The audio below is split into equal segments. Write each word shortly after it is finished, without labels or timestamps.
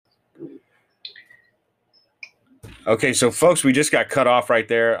Okay, so folks, we just got cut off right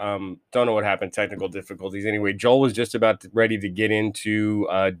there. Don't know what happened. Technical difficulties. Anyway, Joel was just about ready to get into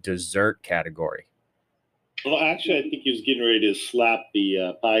dessert category. Well, actually, I think he was getting ready to slap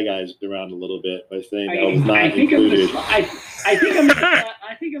the pie guys around a little bit by saying that was not included. I think I'm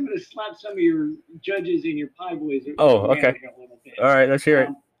going to slap some of your judges and your pie boys. Oh, okay. All right, let's hear it.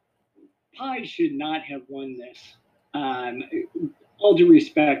 Pie should not have won this. All due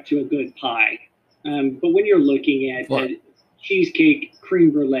respect to a good pie. But when you're looking at cheesecake, creme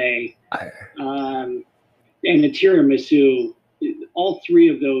brulee, and a tiramisu, all three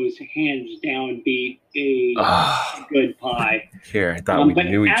of those hands down beat a good pie. Here, I thought we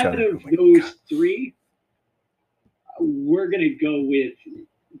knew each other. But out of those three, we're going to go with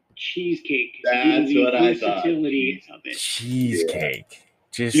cheesecake. That's what I thought. Of it. Cheesecake.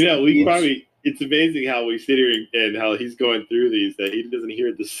 Just it's amazing how we sit here and how he's going through these that he doesn't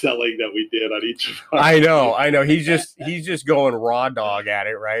hear the selling that we did on each of our I know. He's just going raw dog at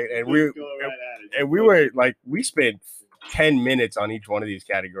it, right? And we spent 10 minutes on each one of these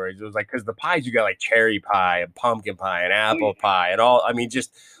categories. It was like, because the pies, you got like cherry pie and pumpkin pie and apple pie and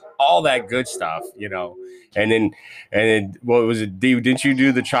just all that good stuff, And then what was it? Didn't you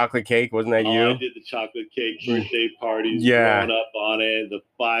do the chocolate cake? Wasn't that you? I did the chocolate cake birthday parties. Growing up on it, the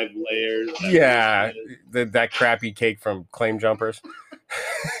 5 layers. That crappy cake from Claim Jumpers.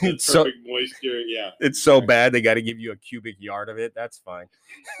 It's perfect moisture. Yeah, it's so bad they got to give you a cubic yard of it. That's fine.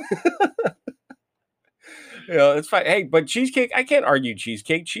 It's fine. Hey, but cheesecake, I can't argue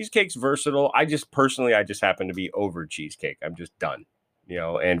cheesecake. Cheesecake's versatile. I just happen to be over cheesecake. I'm just done.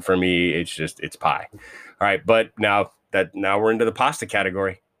 And for me, it's pie. All right, but now we're into the pasta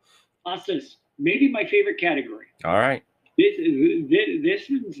category. Pastas, maybe my favorite category. All right. This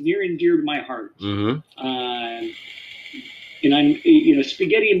one's near and dear to my heart. Mm-hmm. And I'm,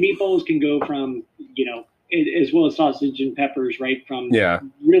 spaghetti and meatballs can go from, as well as sausage and peppers, right? From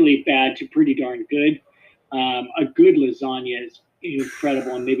really bad to pretty darn good. A good lasagna is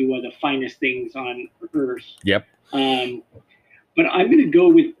incredible and maybe one of the finest things on earth. Yep. But I'm going to go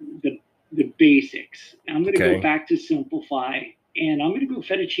with the basics. I'm going to go back to simplify, and I'm going to go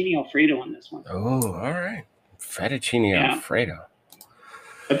fettuccine Alfredo on this one. Oh, all right. Fettuccine Alfredo.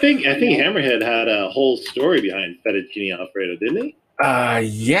 I think Hammerhead had a whole story behind fettuccine Alfredo, didn't he?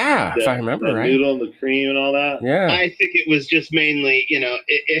 If I remember right. The noodle and the cream and all that. Yeah. I think it was just mainly,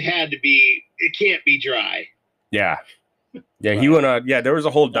 it had to be, it can't be dry. Yeah. Yeah, he went on. Yeah, there was a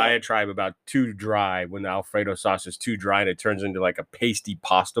whole diatribe about too dry when the Alfredo sauce is too dry and it turns into like a pasty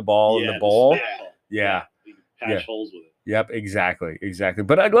pasta ball in the bowl. Yeah. You can patch holes with it. Yep, exactly.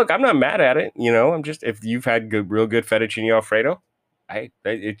 But look, I'm not mad at it. I'm just, if you've had real good fettuccine Alfredo,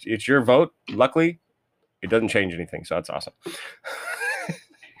 it's your vote. Luckily, it doesn't change anything, so that's awesome.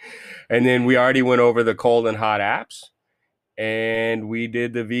 And then we already went over the cold and hot apps. And we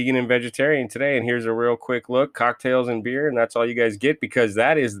did the vegan and vegetarian today. And here's a real quick look, cocktails and beer. And that's all you guys get, because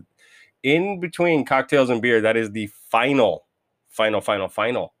that is in between cocktails and beer. That is the final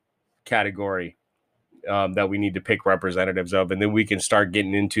category that we need to pick representatives of. And then we can start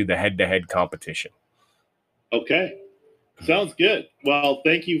getting into the head-to-head competition. Okay. Sounds good. Well,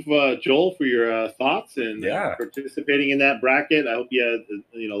 thank you, Joel, for your thoughts and participating in that bracket. I hope you had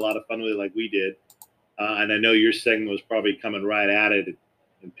a lot of fun with it like we did. And I know your segment was probably coming right at it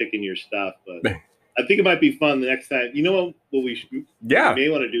and picking your stuff, but I think it might be fun the next time. You know what we may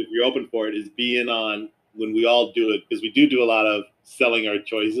want to do, if you're open for it, is be in on when we all do it, because we do a lot of selling our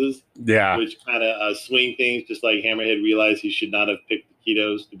choices, which kind of swing things, just like Hammerhead realized he should not have picked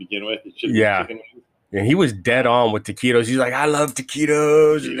taquitos to begin with. It should have been chicken wings. Yeah, he was dead on with taquitos. He's like, I love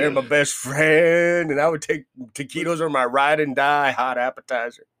taquitos, and they're my best friend, and I would take taquitos are my ride and die hot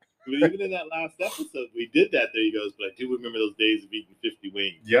appetizer. But even in that last episode, we did that. There he goes. But I do remember those days of eating 50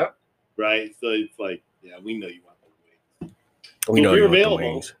 wings. Yep. Right? So it's like, we know you want the wings. We know you're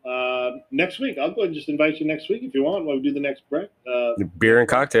available next week. I'll go ahead and just invite you next week if you want. While we do the next break. The beer and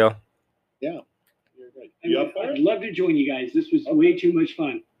cocktail. Yeah. You up for it? I'd love to join you guys. This was way too much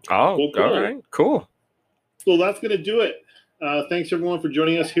fun. Oh, cool. All right. Cool. So that's going to do it. Thanks, everyone, for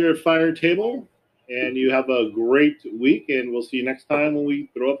joining us here at Fire Table. And you have a great week, and we'll see you next time when we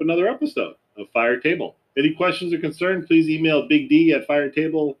throw up another episode of Fire Table. Any questions or concerns, please email Big D at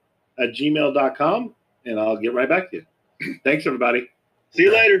firetable@gmail.com, and I'll get right back to you. Thanks, everybody. See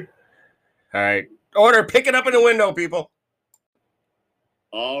you later. All right. Order, pick it up in the window, people.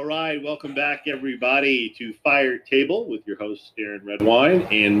 All right. Welcome back, everybody, to Fire Table with your host, Darren Redwine,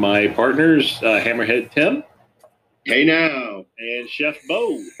 and my partners, Hammerhead Tim. Hey, now. And Chef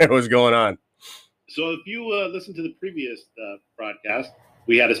Bo. What's going on? So if you listen to the previous broadcast,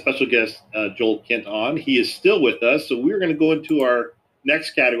 we had a special guest, Joel Kent, on. He is still with us. So we're going to go into our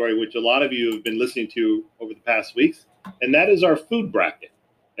next category, which a lot of you have been listening to over the past weeks, and that is our food bracket.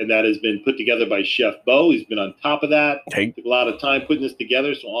 And that has been put together by Chef Bo. He's been on top of that. Hey. Took a lot of time putting this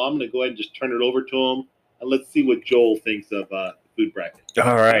together. So I'm going to go ahead and just turn it over to him. And let's see what Joel thinks of the food bracket.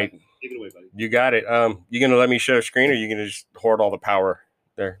 All right. Take it away, buddy. You got it. You going to let me share screen, or you going to just hoard all the power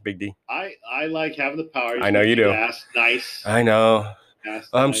there, Big D? I like having the power. I know you do. Nice. I know.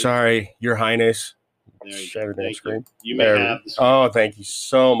 I'm nice. sorry, Your Highness. Share everything on screen. You may have the screen. Oh, thank you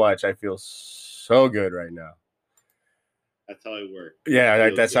so much. I feel so good right now. That's how it works. Yeah,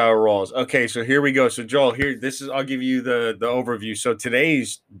 that's how it rolls. Okay, so here we go. So Joel, I'll give you the overview. So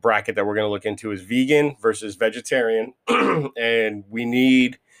today's bracket that we're going to look into is vegan versus vegetarian. And we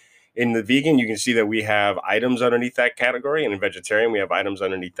need, in the vegan, you can see that we have items underneath that category, and in vegetarian, we have items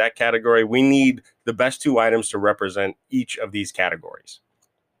underneath that category. We need the best two items to represent each of these categories.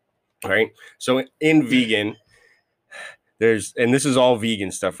 All right. So in vegan, and this is all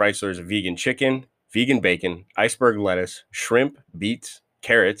vegan stuff, right? So there's a vegan chicken, vegan bacon, iceberg lettuce, shrimp, beets,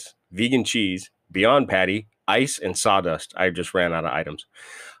 carrots, vegan cheese, Beyond Patty, ice, and sawdust. I just ran out of items.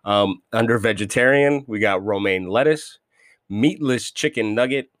 Under vegetarian, we got romaine lettuce, meatless chicken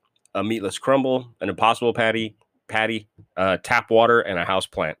nugget, a meatless crumble, an Impossible patty, tap water, and a house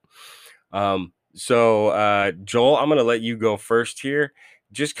plant. So Joel, I'm going to let you go first here.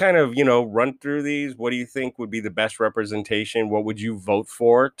 Just kind of, run through these. What do you think would be the best representation? What would you vote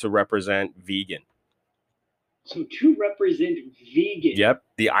for to represent vegan? So to represent vegan. Yep.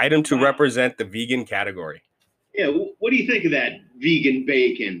 The item to represent the vegan category. Yeah. What do you think of that vegan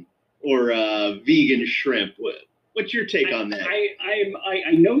bacon or vegan shrimp? What's your take on that?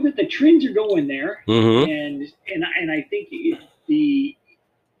 I know that the trends are going there, and I think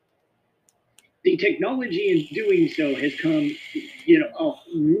the technology in doing so has come, a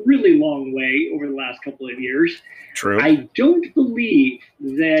really long way over the last couple of years. True. I don't believe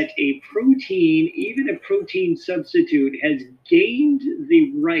that a protein, even a protein substitute, has gained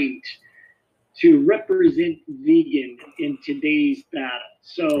the right to represent vegan in today's battle.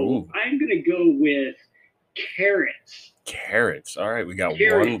 So I'm going to go with carrots. Carrots. All right, we got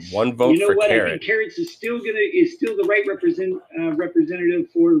carrots. one vote for carrot. I think carrots is still the right representative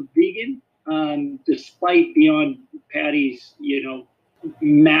for vegan. Despite Beyond Patty's,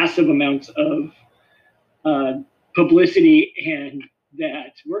 massive amounts of publicity, and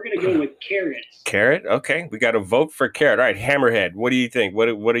that we're going to go with carrots. Carrot? Okay, we got to vote for carrot. All right, Hammerhead, what do you think? What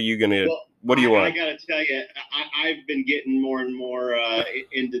are you going to? What do you want? I got to tell you, I've been getting more and more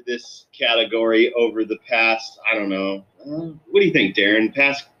into this category over the past, I don't know. What do you think, Darren?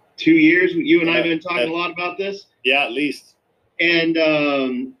 Past 2 years, you and I have been talking a lot about this? Yeah, at least. And,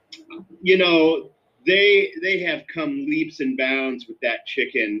 they have come leaps and bounds with that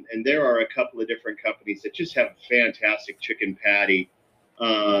chicken. And there are a couple of different companies that just have a fantastic chicken patty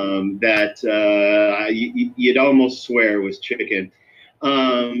that you'd almost swear was chicken.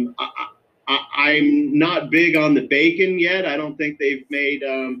 I'm not big on the bacon yet. I don't think they've made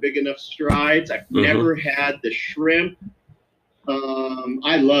big enough strides. I've never had the shrimp.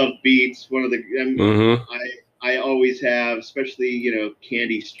 I love beets. One of the I always have, especially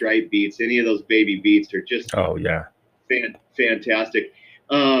candy stripe beets. Any of those baby beets are just fantastic.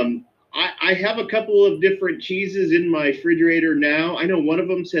 I have a couple of different cheeses in my refrigerator now. I know one of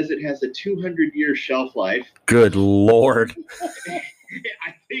them says it has a 200-year shelf life. Good Lord.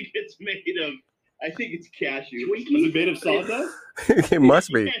 I think it's cashew. Was it made of sawdust? It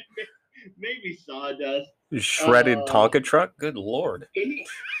must be. Maybe sawdust. Shredded Tonka truck? Good Lord. Any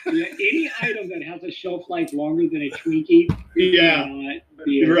item that has a shelf life longer than a Twinkie. Right. Yeah.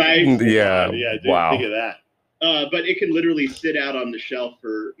 Yeah, I didn't think of that. But it can literally sit out on the shelf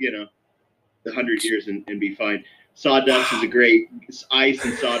for, 100 years and be fine. Sawdust is a great, ice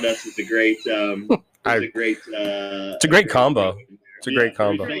and sawdust is a great, it's a great combo. It's a great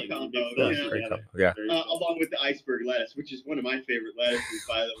combo. Yeah. Along with the iceberg lettuce, which is one of my favorite lettuces,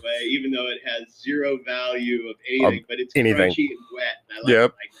 by the way, even though it has zero value of anything, but it's crunchy and wet. And I like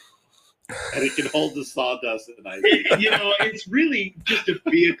it. And it can hold the sawdust at night. It's really just a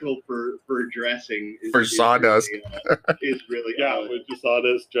vehicle for dressing. For sawdust. It's really with the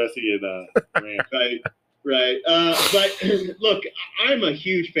sawdust dressing in ranch. Right. But look, I'm a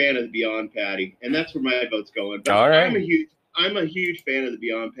huge fan of the Beyond Patty, and that's where my vote's going. But all right. I'm a huge fan of the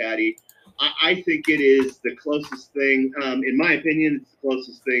Beyond Patty. I think it is the closest thing, in my opinion, it's the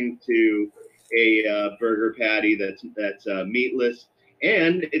closest thing to a burger patty that's meatless,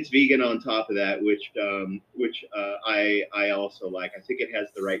 and it's vegan on top of that, which I also like. I think it has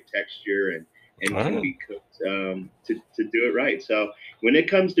the right texture, and can be cooked to do it right. So when it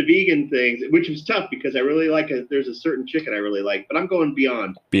comes to vegan things, which is tough because I really there's a certain chicken I really like, but I'm going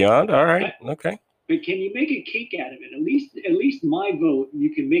Beyond. Beyond, all right, okay. But can you make a cake out of it? At least my vote,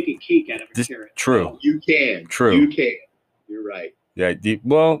 you can make a cake out of a carrot. True. You can. True. You can. You're right. Yeah.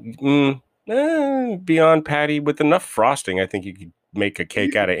 Beyond patty with enough frosting, I think you could make a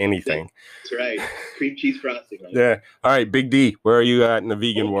cake out of anything. That's right. Cream cheese frosting. Yeah. All right, Big D, where are you at in the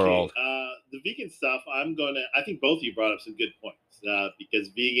vegan world? The vegan stuff, I think both of you brought up some good points because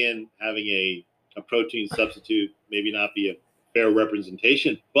vegan having a protein substitute maybe not be a fair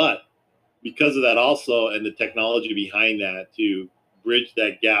representation, but because of that also, and the technology behind that to bridge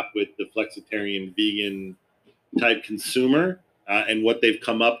that gap with the flexitarian vegan type consumer and what they've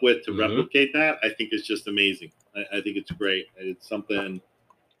come up with to replicate that, I think is just amazing. I think it's great. It's something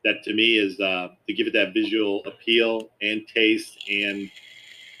that to me is to give it that visual appeal and taste. And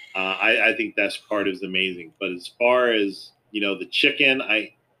I think that part is amazing. But as far as, the chicken,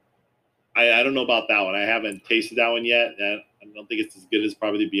 I don't know about that one. I haven't tasted that one yet. I don't think it's as good as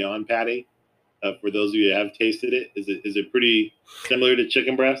probably the Beyond patty. For those of you that have tasted it, is it pretty similar to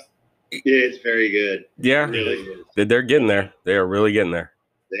chicken breast? Yeah, it's very good. Yeah, really they're getting there. They are really getting there.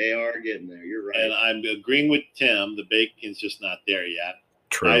 They are getting there. You're right. And I'm agreeing with Tim. The bacon's just not there yet.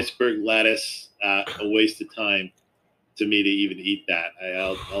 True. Iceberg lettuce, a waste of time to me to even eat that.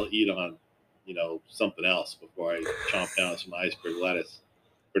 I'll eat on, something else before I chomp down some iceberg lettuce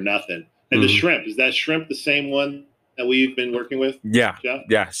for nothing. And the shrimp, is that shrimp the same one that we've been working with? Yeah. Jeff?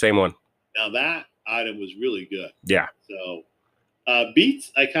 Yeah. Same one. Now that item was really good. Yeah. So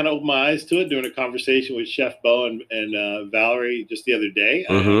beets, I kind of opened my eyes to it during a conversation with Chef Bo and Valerie just the other day.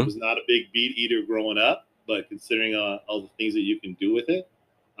 I was not a big beet eater growing up, but considering all the things that you can do with it.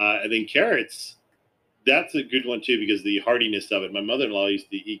 And then carrots, that's a good one too because the hardiness of it. My mother-in-law used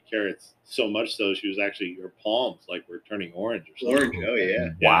to eat carrots so much so she was actually, her palms were turning orange or something. Orange, oh yeah.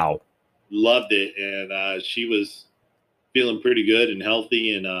 Wow. Loved it. And she was feeling pretty good and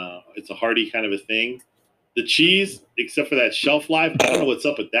healthy, and it's a hearty kind of a thing. The cheese, except for that shelf life, I don't know what's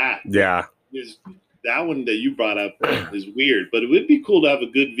up with that. Yeah. That one that you brought up is weird, but it would be cool to have a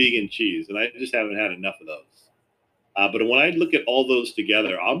good vegan cheese, and I just haven't had enough of those. But when I look at all those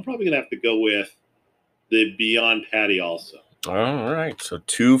together, I'm probably going to have to go with the Beyond patty also. All right. So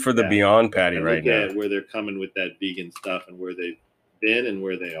 2 for the Beyond patty right now. Where they're coming with that vegan stuff and where they've been and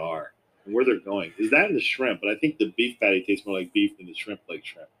where they are. And where they're going. Is that in the shrimp? But I think the beef patty tastes more like beef than the shrimp like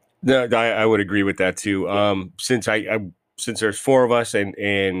shrimp. No, I would agree with that too. Since since there's 4 of us and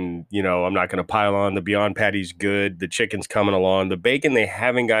I'm not going to pile on. The Beyond patty's good. The chicken's coming along. The bacon, they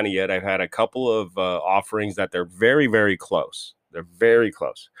haven't gotten it yet. I've had a couple of offerings that they're very, very close. They're very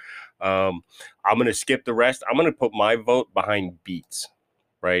close. I'm going to skip the rest. I'm going to put my vote behind beets,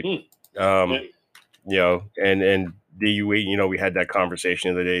 right? And we had that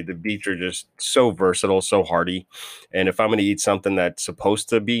conversation the other day. The beets are just so versatile, so hearty. And if I'm going to eat something that's supposed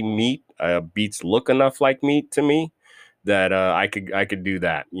to be meat, beets look enough like meat to me that I could do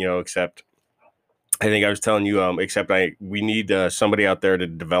that. Except I think I was telling you, we need somebody out there to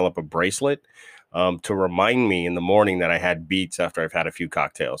develop a bracelet to remind me in the morning that I had beets after I've had a few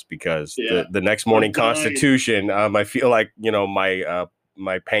cocktails, because the next morning constitution, I feel like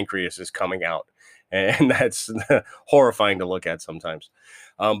my pancreas is coming out. And that's horrifying to look at sometimes.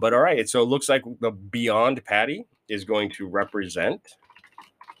 But all right, so it looks like the Beyond patty is going to represent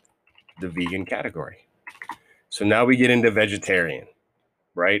the vegan category. So now we get into vegetarian,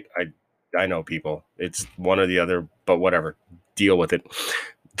 right? I know, people. It's one or the other, but whatever. Deal with it.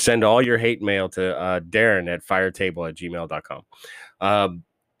 Send all your hate mail to Darren at firetable@gmail.com.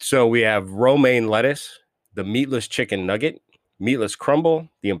 So we have romaine lettuce, the meatless chicken nugget, meatless crumble,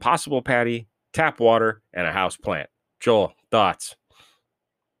 the impossible patty, tap water, and a house plant. Joel, thoughts?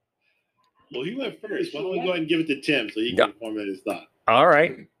 Well, he went first. Why don't we go ahead and give it to Tim so he can formulate his thought? All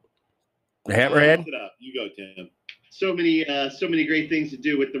right. Hammerhead? You go, Tim. So many great things to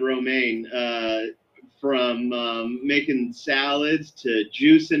do with the romaine, from making salads to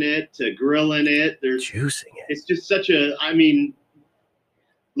juicing it to grilling it. Juicing it. It's just such whether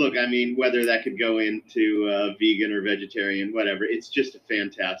that could go into vegan or vegetarian, whatever. It's just a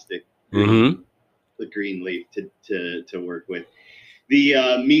fantastic the green leaf to work with. The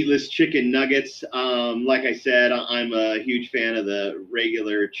meatless chicken nuggets, like I said, I'm a huge fan of the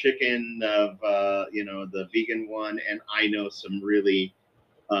regular chicken, of the vegan one, and I know some really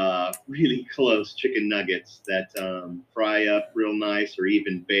close chicken nuggets that fry up real nice or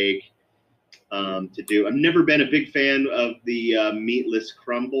even bake to do. I've never been a big fan of the meatless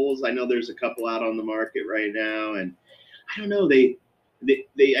crumbles. I know there's a couple out on the market right now, and I don't know,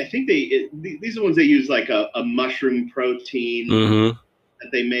 I think these are the ones they use like a mushroom protein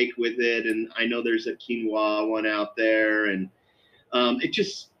that they make with it, and I know there's a quinoa one out there, and I'm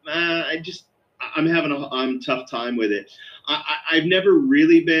having a tough time with it. I've never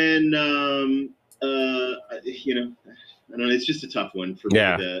really been I don't know, it's just a tough one for me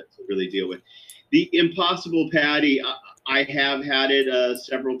to really deal with. The Impossible Patty, I have had it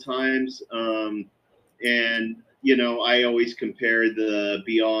several times, and I always compare the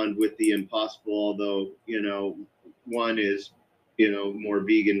Beyond with the Impossible, although one is more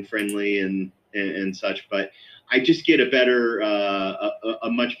vegan friendly and such, but I just get a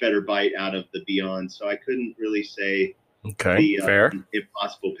much better bite out of the Beyond, so I couldn't really say fair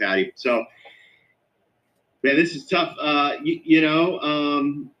Impossible Patty. So man, this is tough.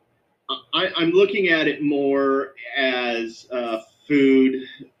 I'm looking at it more as food,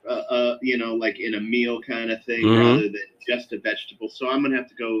 like in a meal kind of thing, rather than just a vegetable. So I'm gonna have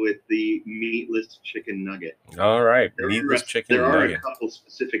to go with the meatless chicken nugget. All right, meatless chicken nugget. There are a couple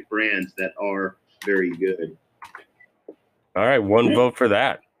specific brands that are very good. All right, one vote for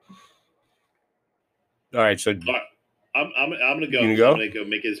that. All right, so. I'm gonna go. I'm gonna go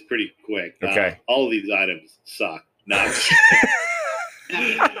make this pretty quick. Okay. All of these items suck.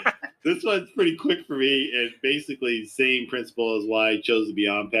 This one's pretty quick for me, and basically same principle as why I chose the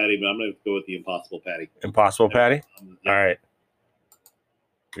Beyond Patty, but I'm gonna go with the Impossible Patty. Impossible Patty. All right.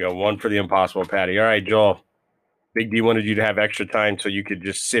 We got one for the Impossible Patty. All right, Joel. Big D wanted you to have extra time so you could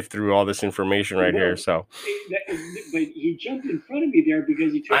just sift through all this information right here. So, but he jumped in front of me there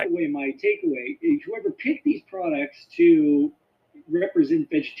because he took away my takeaway. Whoever picked these products to represent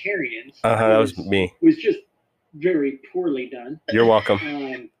vegetarians, that was me. Was just very poorly done. You're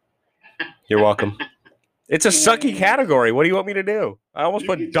welcome. You're welcome. It's a sucky category. What do you want me to do? I almost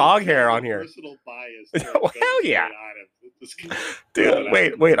put dog hair on here. Personal bias. Oh, hell yeah. Dude,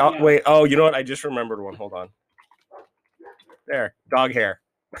 wait. Wait. Oh, you know what? I just remembered one. Hold on. There, dog hair.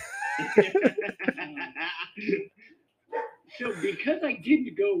 So because I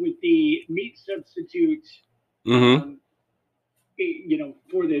didn't go with the meat substitute, for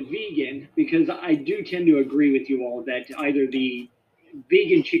the vegan, because I do tend to agree with you all that either the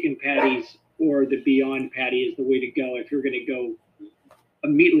vegan chicken patties or the Beyond patty is the way to go if you're going to go a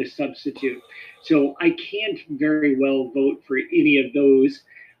meatless substitute. So I can't very well vote for any of those.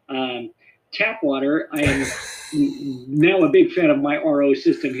 Tap water, I am now a big fan of my RO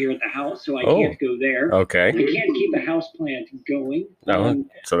system here at the house, so I can't go there. Okay. I can't keep a house plant going.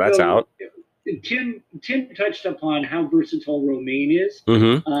 So that's out. Tim touched upon how versatile romaine is.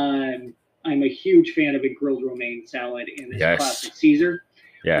 I'm a huge fan of a grilled romaine salad and this classic Caesar.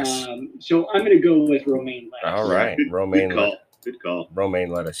 Yes. So I'm going to go with romaine lettuce. All right, romaine lettuce. Good call. Romaine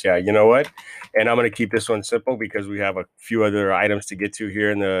lettuce. Yeah, you know what? And I'm going to keep this one simple because we have a few other items to get to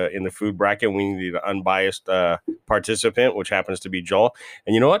here in the food bracket. We need an unbiased participant, which happens to be Joel.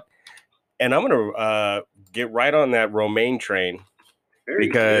 And you know what? And I'm going to get right on that romaine train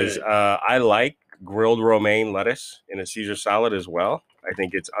because I like grilled romaine lettuce in a Caesar salad as well. I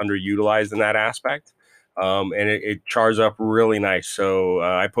think it's underutilized in that aspect. And it chars up really nice. So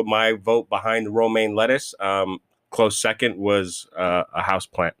I put my vote behind the romaine lettuce. Close second was a house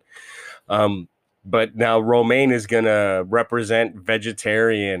plant. But now romaine is going to represent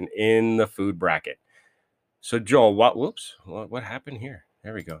vegetarian in the food bracket. So Joel, what happened here?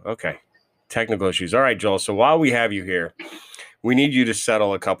 There we go. Okay. Technical issues. All right, Joel. So while we have you here, we need you to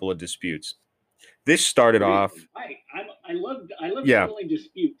settle a couple of disputes. This started off. I love settling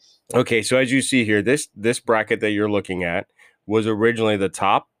disputes. Okay. So as you see here, this bracket that you're looking at was originally the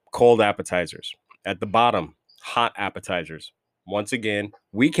top cold appetizers. At the bottom, hot appetizers. Once again,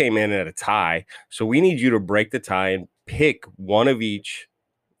 we came in at a tie, so we need you to break the tie and pick one of each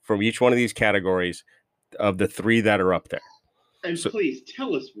from each one of these categories of the three that are up there. And please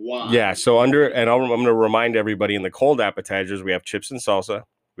tell us why. Yeah, so I'm going to remind everybody in the cold appetizers, we have chips and salsa,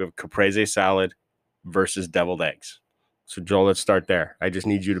 we have caprese salad versus deviled eggs. So Joel, let's start there. I just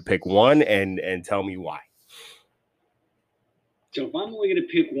need you to pick one and tell me why. So if I'm only going to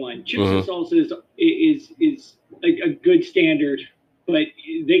pick one, chips and salsa is a good standard, but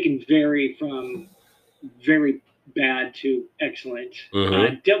they can vary from very bad to excellent.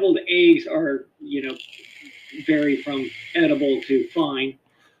 Deviled eggs are, vary from edible to fine.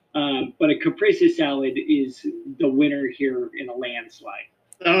 But a caprese salad is the winner here in a landslide.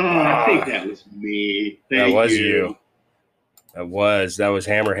 I think that was me. That was you. That was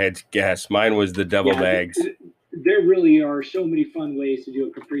Hammerhead's guess. Mine was the deviled eggs. There really are so many fun ways to do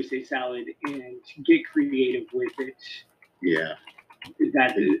a caprese salad and get creative with it. Yeah.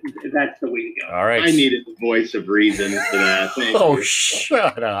 that's the way to go. All right. I needed the voice of reason for that.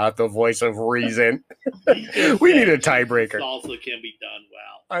 Shut up. The voice of reason. We need a tiebreaker. Salsa can be done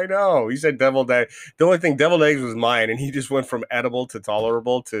well. I know. He said deviled egg. The only thing, deviled eggs was mine, and he just went from edible to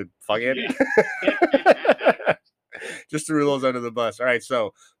tolerable to fuck it. Just threw those under the bus. All right,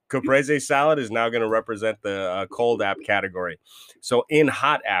 so caprese salad is now going to represent the cold app category. So in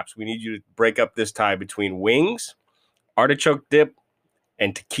hot apps, we need you to break up this tie between wings, artichoke dip,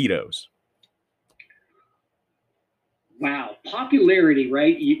 and taquitos. Wow, popularity,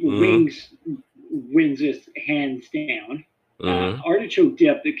 right? Wings wins this hands down. Artichoke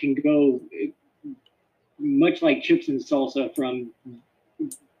dip that can go much like chips and salsa from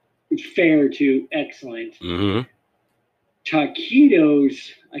fair to excellent. Taquitos,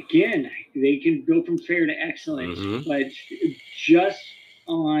 again, they can go from fair to excellent, but just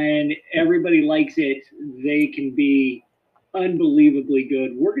on everybody likes it, they can be unbelievably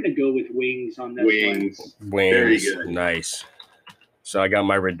good. We're going to go with wings on this one. Wings. Very good. Nice. So I got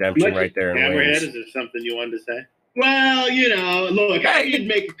my redemption right there. Hammerhead, is there something you wanted to say? Well, look, I did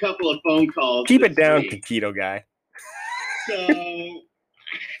make a couple of phone calls. Keep it down, taquito guy. So,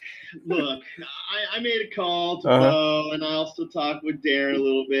 look, I made a call to Bo, and I also talked with Darren a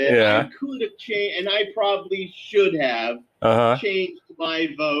little bit. Yeah. I could have changed, and I probably should have changed my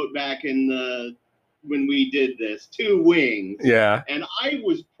vote back in when we did this to wings. Yeah. And I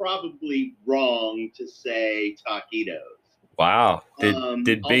was probably wrong to say taquitos. Wow.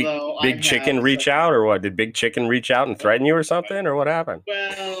 Did Big Chicken reach out, or what? Did Big Chicken reach out and threaten you or something, or what happened?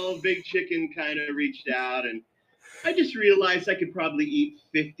 Well, Big Chicken kind of reached out, and I just realized I could probably eat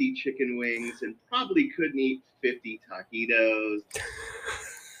 50 chicken wings and probably couldn't eat 50 taquitos.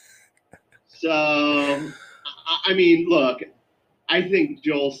 So, I mean, look, I think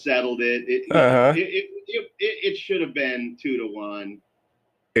Joel settled it. It should have been 2-1.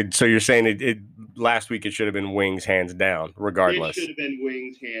 So you're saying last week it should have been wings hands down, regardless. It should have been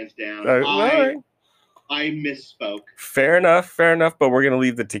wings hands down. I misspoke. Fair enough. But we're going to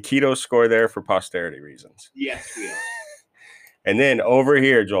leave the taquito score there for posterity reasons. Yes, we are. And then over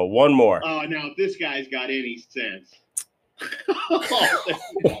here, Joel, one more. Oh, now if this guy's got any sense.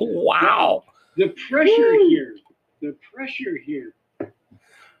 Wow. The pressure here.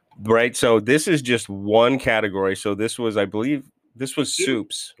 Right. So this is just one category. So this was, I believe, this was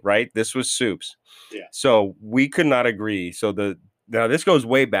soups, right? This was soups. Yeah. So we could not agree. So now this goes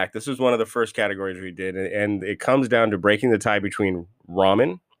way back. This was one of the first categories we did, and it comes down to breaking the tie between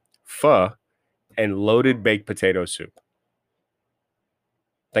ramen, pho, and loaded baked potato soup.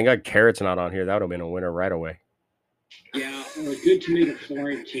 Thank God carrot's not on here. That would have been a winner right away. Yeah, or a good tomato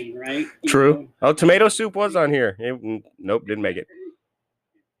Florentine, right? True. Oh, tomato soup was on here. Nope, didn't make it.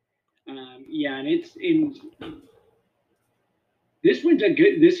 Yeah, and this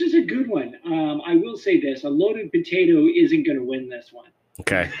is a good one. I will say this: a loaded potato isn't going to win this one.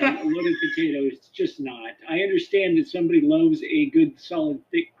 Okay. A loaded potato is just not. I understand that somebody loves a good, solid,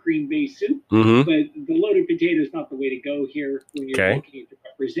 thick cream-based soup, but the loaded potato is not the way to go here when you're looking to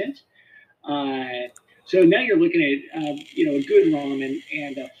represent. So now you're looking at a good ramen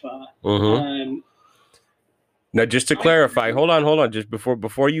and a pho. Now, just to clarify, hold on, just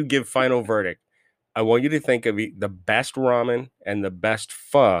before you give final verdict, I want you to think of the best ramen and the best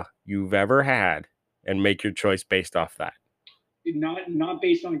pho you've ever had, and make your choice based off that. Not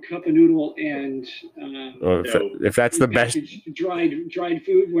based on cup of noodle and if that's the best dried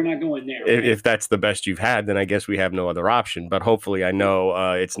food, we're not going there. If that's the best you've had, then I guess we have no other option. But hopefully, I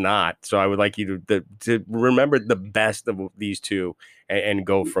know it's not. So I would like you to remember the best of these two and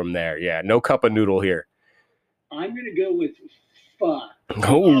go from there. Yeah, no cup of noodle here. I'm going to go with pho.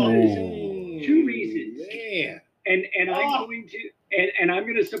 Two reasons. Man. And I'm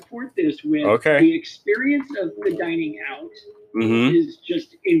going to support this with the experience of the dining out is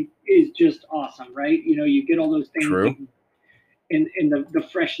just awesome, right? You get all those things. True. And the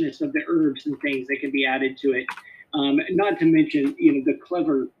freshness of the herbs and things that can be added to it. Not to mention, the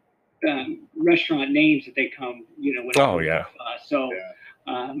clever restaurant names that they come,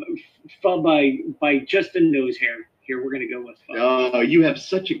 pho by Justin Nosehair. Here, we're going to go with pho. Oh, you have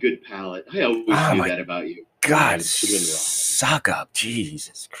such a good palate. I always knew that about you. God, suck up.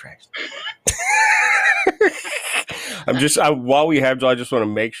 Jesus Christ. While we have Joe, I just want to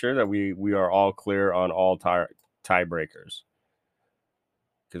make sure that we are all clear on all tiebreakers.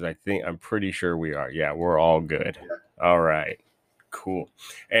 Because I'm pretty sure we are. Yeah, we're all good. All right. Cool.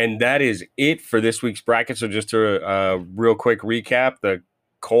 And that is it for this week's bracket. So just a real quick recap, the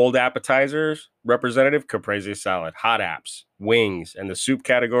cold appetizers representative, caprese salad, hot apps, wings, and the soup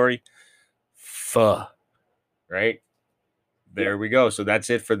category, pho, right? there we go. So that's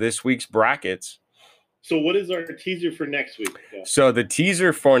it for this week's brackets. So what is our teaser for next week? So the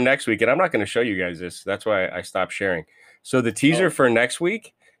teaser for next week, and I'm not going to show you guys this. That's why I stopped sharing. So the teaser for next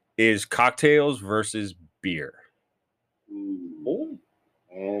week is cocktails versus beer. Oh,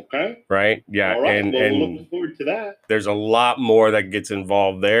 okay. Right? Yeah. All right. And we're looking forward to that. There's a lot more that gets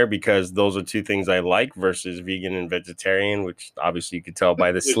involved there because those are two things I like versus vegan and vegetarian, which obviously you could tell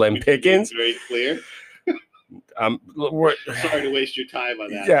by the slim pickings. Very clear. Sorry to waste your time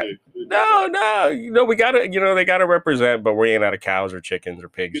on that. Yeah. No, we gotta, they gotta represent, but we ain't out of cows or chickens or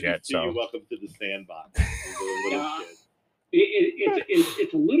pigs yet. So you're welcome to the sandbox.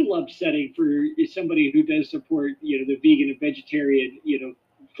 It's a little upsetting for somebody who does support, the vegan and vegetarian,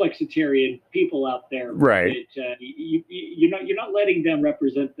 flexitarian people out there, right? That, you're not letting them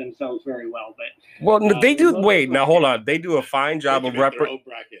represent themselves very well. But they do. Wait, now hold on. They do a fine job of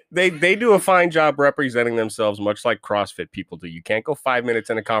They do a fine job representing themselves, much like CrossFit people do. You can't go 5 minutes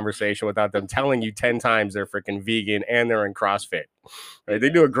in a conversation without them telling you 10 times they're freaking vegan and they're in CrossFit. Right? They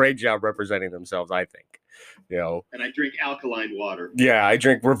do a great job representing themselves, I think. And I drink alkaline water. Yeah, I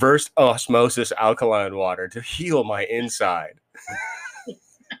drink reverse osmosis alkaline water to heal my inside.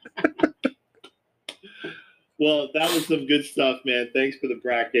 Well, that was some good stuff, man. Thanks for the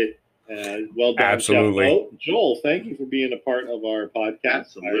bracket. Well done. Absolutely. Joel, thank you for being a part of our podcast.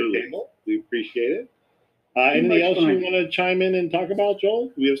 Absolutely. We appreciate it. Anything else you want to chime in and talk about, Joel?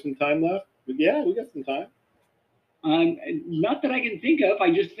 Do we have some time left? Yeah, we got some time. Not that I can think of.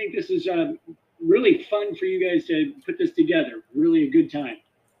 I just think this is really fun for you guys to put this together. Really a good time.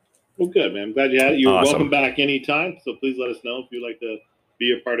 Well, good, man. I'm glad you had it. You're awesome. Welcome back anytime. So please let us know if you'd like to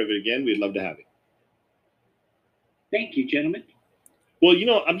be a part of it again. We'd love to have you. Thank you, gentlemen. Well,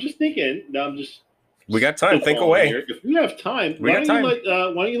 I'm just thinking. We got time. Think away. Here. If we have time, why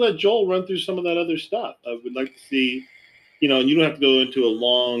don't you let Joel run through some of that other stuff? I would like to see, and you don't have to go into a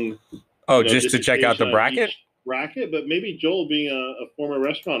long. Oh, just to check out the bracket? Bracket, but maybe Joel, being a former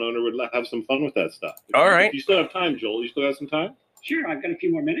restaurant owner, would have some fun with that stuff. All right. If you still have time, Joel. You still have some time? Sure, I've got a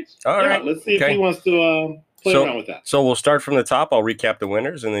few more minutes. All right. Let's see if he wants to play around with that. So we'll start from the top. I'll recap the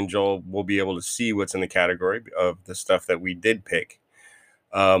winners, and then Joel will be able to see what's in the category of the stuff that we did pick.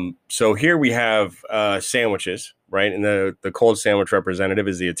 So here we have sandwiches, right? And the cold sandwich representative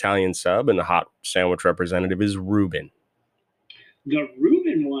is the Italian sub, and the hot sandwich representative is Reuben. The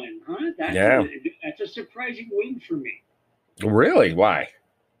Reuben one, huh? That's a surprising win for me. Really? Why?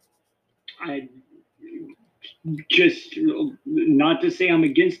 I just, not to say I'm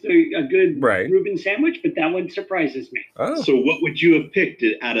against a good Reuben sandwich, but that one surprises me. Oh. So what would you have picked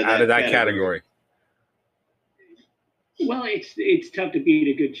out of that category? Well, it's tough to beat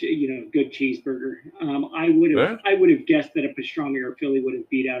a good good cheeseburger. I would have guessed that a pastrami or a Philly would have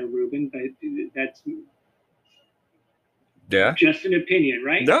beat out a Reuben, but that's just an opinion,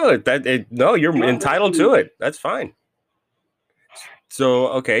 right? No, you're entitled to it. That's fine. So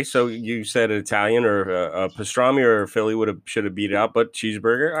okay, so you said an Italian or a pastrami or a Philly should have beat it out, but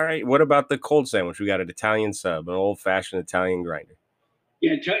cheeseburger. All right. What about the cold sandwich? We got an Italian sub, an old fashioned Italian grinder.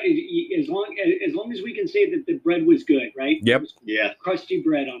 Yeah, as long as we can say that the bread was good, right? Yep. Yeah. Crusty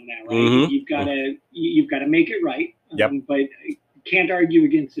bread on that, right? Mm-hmm. You've got to make it right. Yep. But can't argue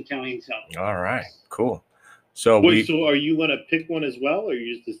against Italian sub. All right. Cool. So so are you going to pick one as well, or are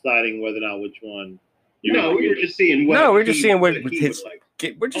you just deciding whether or not which one? We're just seeing what. No, we're just seeing what his. Like.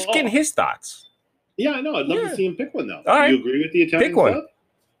 We're just getting his thoughts. Yeah, I know. I'd love to see him pick one though. All right. You agree with the Italian pick one. Sub?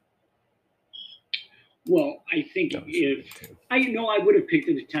 Well, I think I would have picked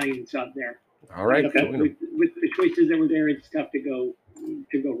an Italian sub there. All right. Okay. With the choices that were there, it's tough to go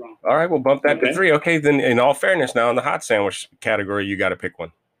wrong. All right, we'll bump that to 3. Okay, then in all fairness, now in the hot sandwich category, you got to pick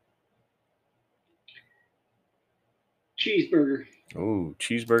one. Cheeseburger. Ooh,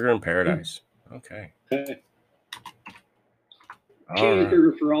 cheeseburger in paradise. Okay.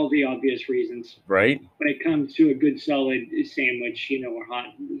 Cheeseburger for all the obvious reasons. Right. When it comes to a good solid sandwich, or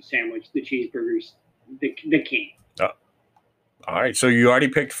hot sandwich, the cheeseburger's the king. All right, so you already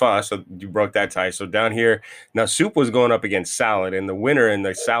picked pho, so you broke that tie. So down here, now soup was going up against salad, and the winner in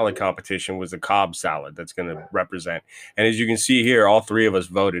the salad competition was the Cobb salad that's going to represent. And as you can see here, all 3 of us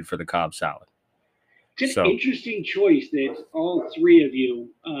voted for the Cobb salad. It's an interesting choice that all 3 of you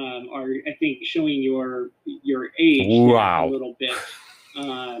are, I think, showing your age a little bit.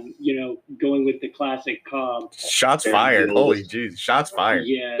 Going with the classic Cobb. Shots fired. Holy jeez. Shots fired.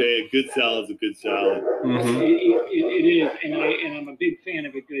 Yeah. Hey, good salad's a good salad. Mm-hmm. It is. And I'm a big fan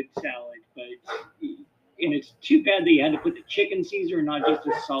of a good salad, and it's too bad that you had to put the chicken Caesar and not just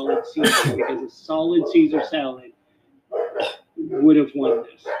a solid Caesar, because a solid Caesar salad would have won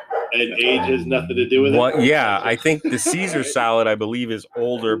this. And age has nothing to do with it? Yeah, I think the Caesar salad, I believe, is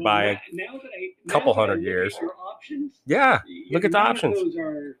older by a couple hundred years. Your options, yeah, look at the options. Those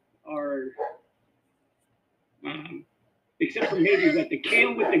are except for maybe the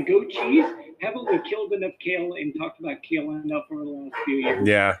kale with the goat cheese. Haven't we killed enough kale and talked about kale enough over the last few years?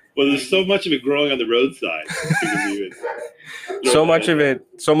 Yeah. Well, there's so much of it growing on the roadside. so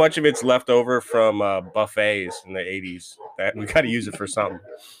much of it's left over from buffets in the 80s that we got to use it for something.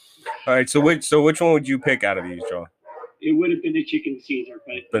 All right, so which one would you pick out of these, Joel? It would have been the chicken Caesar,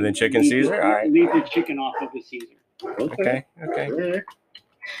 but the chicken Caesar. All right, leave the chicken off of the Caesar. Okay.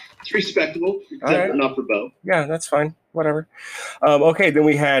 It's respectable, except right. not for both. Yeah, that's fine. Whatever. Okay, then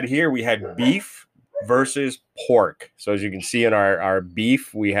we had beef versus pork. So as you can see in our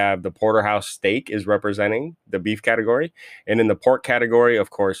beef, we have the porterhouse steak is representing the beef category, and in the pork category, of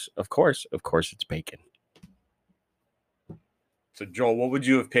course, it's bacon. So Joel, what would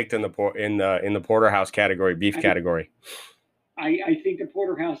you have picked in the porterhouse category, beef category? I think the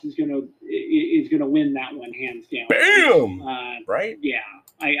porterhouse is gonna win that one hands down. Bam! Right? Yeah.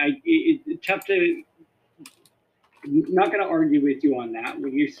 It's tough to. Not going to argue with you on that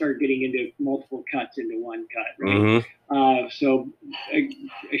when you start getting into multiple cuts into one cut, right? Mm-hmm. So a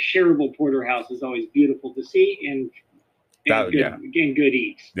shareable porterhouse is always beautiful to see and good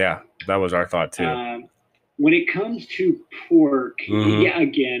eats. Yeah, that was our thought too. When it comes to pork, mm-hmm.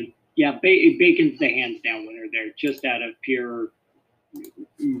 Bacon's the hands down winner there, just out of pure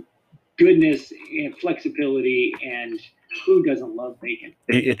goodness and flexibility, and who doesn't love bacon?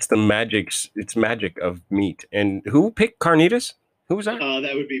 It's magic of meat. And who picked carnitas? Who was that?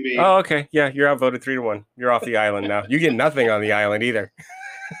 That would be me. Oh, okay. Yeah, you're outvoted 3-1. You're off the island now. You get nothing on the island either.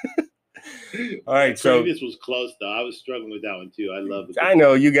 All right, so carnitas was close though. I was struggling with that one too. I love it. I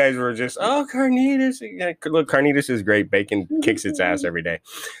know you guys were just carnitas. Yeah, look, carnitas is great. Bacon kicks its ass every day.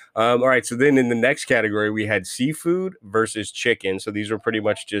 All right, so then in the next category we had seafood versus chicken. So these were pretty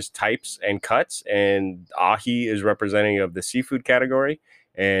much just types and cuts. And ahi is representing of the seafood category,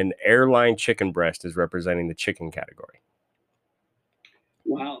 and airline chicken breast is representing the chicken category.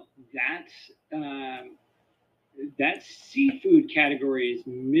 Wow, that seafood category is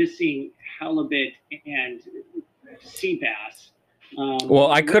missing halibut and sea bass.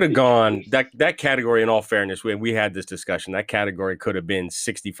 Well, I could have gone that category. In all fairness, we had this discussion. That category could have been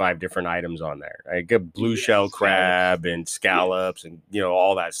 65 different items on there. I get blue shell crab and scallops and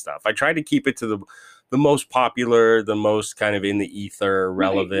all that stuff. I tried to keep it to the most popular, the most kind of in the ether,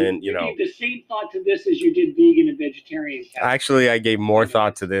 relevant. You gave the same thought to this as you did vegan and vegetarian category. Actually, I gave more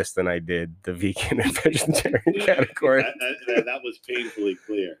thought to this than I did the vegan and vegetarian category. That was painfully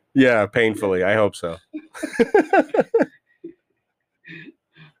clear. Yeah, painfully. I hope so.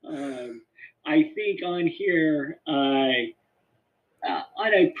 I think on here, on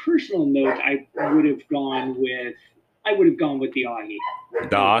a personal note, I would have gone with the ahi.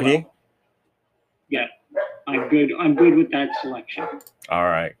 The ahi? Yeah, I'm good with that selection. All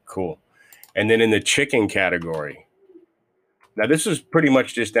right, cool. And then in the chicken category, now this is pretty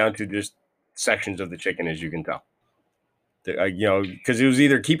much just down to just sections of the chicken, as you can tell. Because it was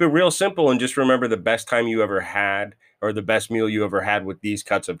either keep it real simple and just remember the best time you ever had or the best meal you ever had with these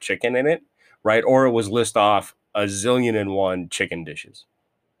cuts of chicken in it, right? Or it was list off a zillion and one chicken dishes.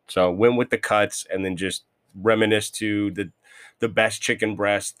 So went with the cuts and then just reminisce to the best chicken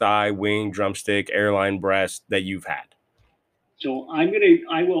breast, thigh, wing, drumstick, airline breast that you've had. So I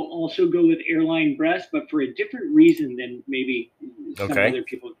will also go with airline breast, but for a different reason than maybe some other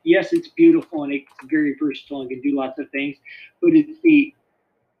people. Yes, it's beautiful and it's very versatile and can do lots of things, but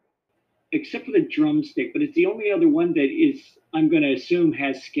except for the drumstick, but it's the only other one that is, I'm going to assume,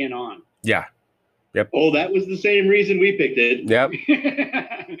 has skin on. Yeah. Yep. Oh, that was the same reason we picked it. Yep.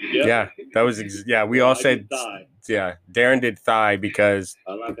 Yeah, that was we all said thigh. Yeah, Darren did thigh because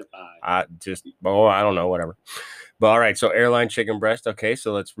I like a thigh. I don't know, whatever. But all right, so airline chicken breast. Okay,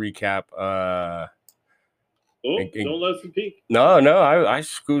 so let's recap. Don't let us peek. No, I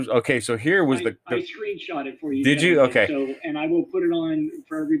screwed. Okay, so here was I screenshot it for you. Did you? Okay. And I will put it on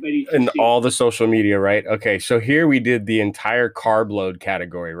for everybody to see. All the social media, right? Okay, so here we did the entire carb load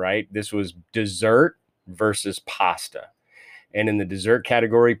category, right? This was dessert versus pasta. And in the dessert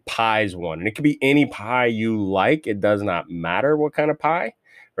category, pies won. And it could be any pie you like. It does not matter what kind of pie,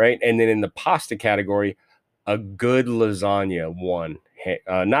 right? And then in the pasta category, a good lasagna won.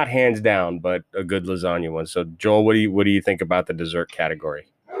 Not hands down, but a good lasagna one. So, Joel, what do you think about the dessert category?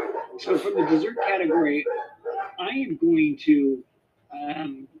 So, from the dessert category, I am going to,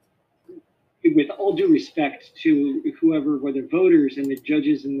 with all due respect to whoever were the voters and the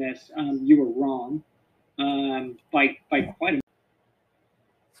judges in this, you were wrong by quite a.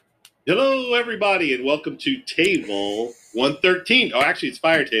 Hello, everybody, and welcome to Table 113. Oh, actually, it's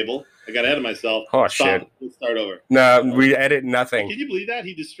Fire Table. I got ahead of myself. Oh, shit. Let's start over. No, we edit nothing. Can you believe that?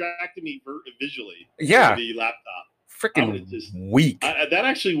 He distracted me visually. Yeah. The laptop. Freaking weak. That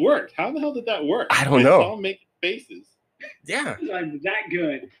actually worked. How the hell did that work? I don't know. All making faces. Yeah. I'm that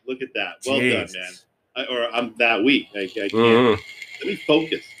good. Look at that. Well done, man. I'm that weak. I can't. Let me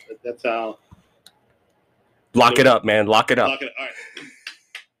focus. That's how. Lock it up, man. Lock it up. All right.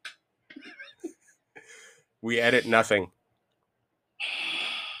 We edit nothing.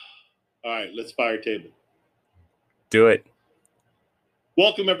 All right, let's Fire Table. Do it.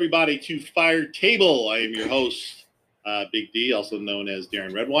 Welcome, everybody, to Fire Table. I am your host, Big D, also known as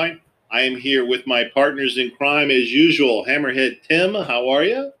Darren Redwine. I am here with my partners in crime, as usual. Hammerhead Tim, how are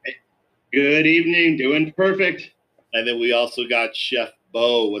you? Good evening. Doing perfect. And then we also got Chef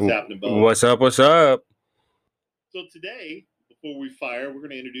Bo. What's happening, Bo? What's up? What's up? So today, before we fire, we're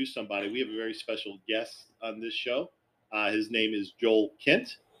going to introduce somebody. We have a very special guest on this show. His name is Joel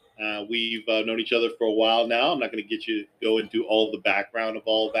Kent. We've known each other for a while now. I'm not going to get you to go into all the background of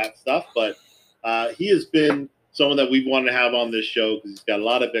all of that stuff, but he has been someone that we've wanted to have on this show because he's got a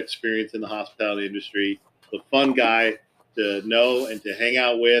lot of experience in the hospitality industry. He's a fun guy to know and to hang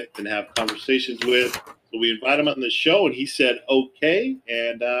out with and have conversations with. So we invited him on the show, and he said, okay,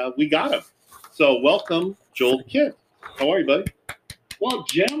 and we got him. So welcome, Joel Kent. How are you, buddy? Well,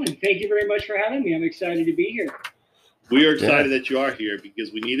 gentlemen, thank you very much for having me. I'm excited to be here. We are excited that you are here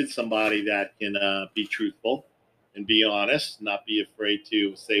because we needed somebody that can be truthful and be honest, not be afraid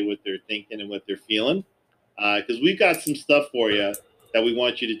to say what they're thinking and what they're feeling. Because we've got some stuff for you that we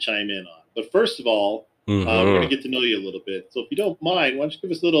want you to chime in on. But first of all, we're going to get to know you a little bit. So if you don't mind, why don't you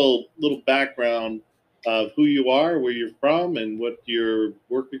give us a little background of who you are, where you're from, and what your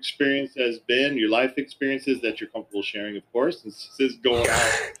work experience has been, your life experiences that you're comfortable sharing, of course. And this is going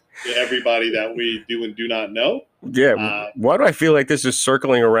out to everybody that we do and do not know. Yeah. Why do I feel like this is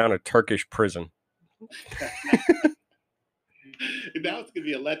circling around a Turkish prison? Now it's gonna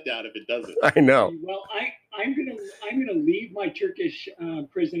be a letdown if it doesn't. I know. Well, I'm gonna leave my Turkish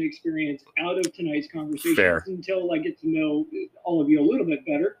prison experience out of tonight's conversation until I get to know all of you a little bit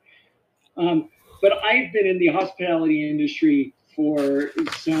better. But I've been in the hospitality industry for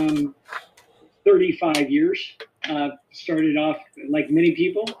some 35 years. Started off like many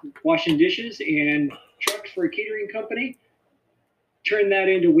people, washing dishes and trucks for a catering company. Turned that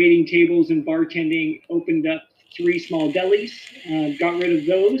into waiting tables and bartending. Opened up 3 small delis, got rid of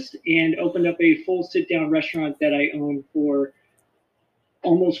those, and opened up a full sit-down restaurant that I owned for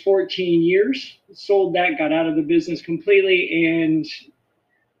almost 14 years. Sold that, got out of the business completely, and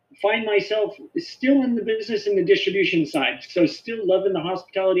find myself still in the business in the distribution side. So still loving the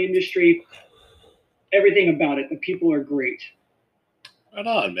hospitality industry, everything about it. The people are great. Right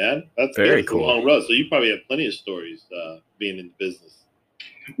on, man. That's very cool. Long road. So you probably have plenty of stories being in the business.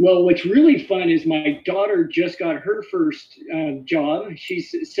 Well, what's really fun is my daughter just got her first job.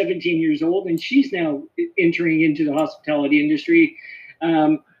 She's 17 years old, and she's now entering into the hospitality industry,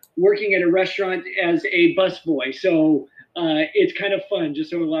 working at a restaurant as a busboy. So it's kind of fun.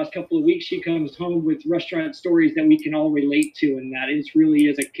 Just over the last couple of weeks, she comes home with restaurant stories that we can all relate to, and that is really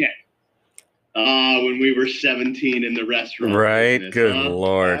is a kick. When we were 17 in the restaurant. Right. Business, good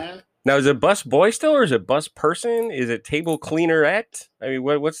Lord. Now, is it bus boy still, or is it bus person? Is it table cleanerette? I mean,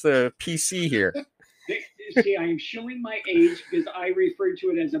 what's the PC here? See, I am showing my age because I referred to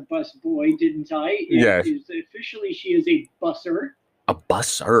it as a bus boy, didn't I? Yes. Officially, she is a busser. A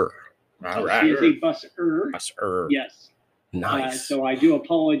busser. All right. She is a busser. Busser. Yes. Nice. So I do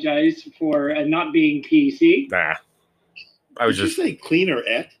apologize for not being PC. Nah. I was Did you say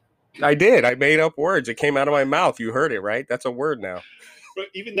cleanerette? I did. I made up words. It came out of my mouth. You heard it, right? That's a word now. But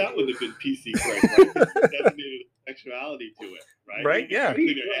even that would have been PC, right? Designated sexuality to it, right? Right? Yeah.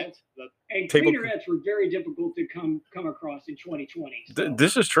 And cleanerettes were very difficult to come across in 2020. So.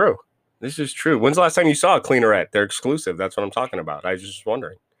 This is true. This is true. When's the last time you saw a cleanerette? They're exclusive. That's what I'm talking about. I was just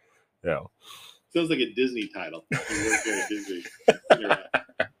wondering. Yeah. Sounds like a Disney title. Disney.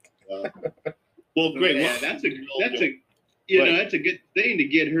 Well, great. Yeah, that's a good thing to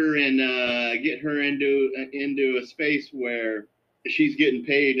get her into a space where she's getting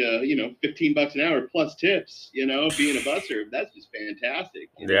paid $15 an hour plus tips, being a busser. That's just fantastic.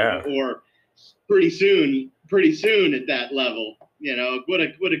 Yeah. Or pretty soon at that level, what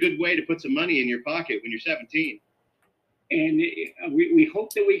a good way to put some money in your pocket when you're 17. And we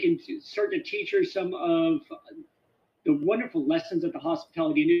hope that we can start to teach her some of the wonderful lessons that the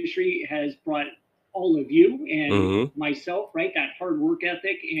hospitality industry has brought all of you and myself, right? That hard work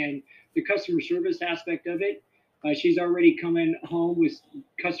ethic and the customer service aspect of it. She's already coming home with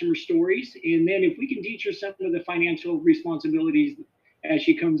customer stories. And then if we can teach her some of the financial responsibilities as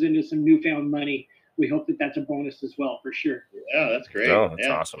she comes into some newfound money, we hope that that's a bonus as well, for sure. Yeah, that's great. Oh, that's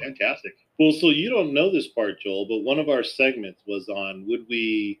awesome. Fantastic. Well, so you don't know this part, Joel, but one of our segments was on would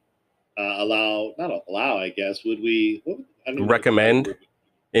we I guess, would we recommend,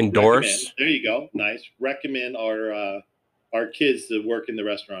 endorse? Recommend. There you go. Nice. Recommend our kids to work in the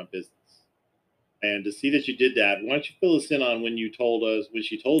restaurant business. And to see that you did that, why don't you fill us in on when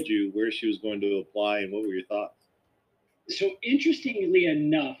she told you where she was going to apply and what were your thoughts? So interestingly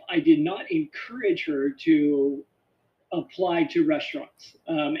enough, I did not encourage her to apply to restaurants.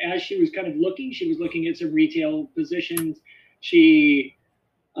 As she was kind of looking, she was looking at some retail positions. She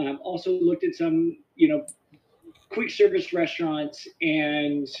also looked at some, quick service restaurants,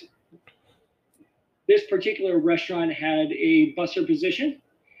 and this particular restaurant had a busser position.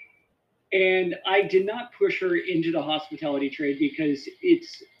 And I did not push her into the hospitality trade because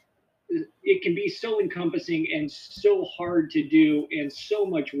it can be so encompassing and so hard to do and so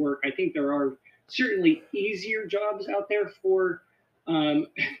much work. I think there are certainly easier jobs out there for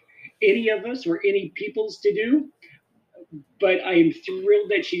any of us or any peoples to do. But I am thrilled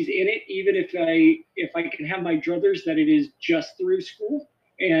that she's in it, even if I can have my druthers that it is just through school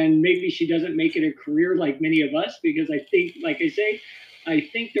and maybe she doesn't make it a career like many of us, because I think, like I say, I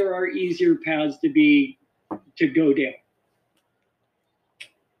think there are easier paths to go down.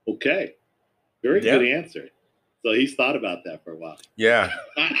 Okay. Very good answer. So he's thought about that for a while. Yeah.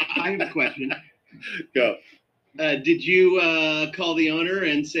 I have a question. Go. Did you call the owner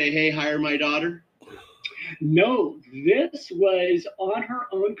and say, hey, hire my daughter? No, this was on her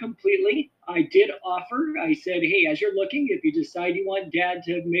own completely. I did offer. I said, hey, as you're looking, if you decide you want dad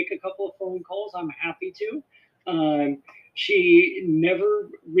to make a couple of phone calls, I'm happy to. She never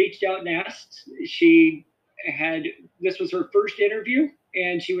reached out and asked. This was her first interview,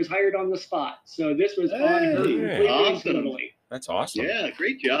 and she was hired on the spot. So this was on her completely. Awesome. Totally. That's awesome. Yeah,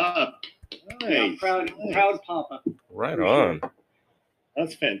 great job. Nice. Yeah, proud papa. Right on. Sure.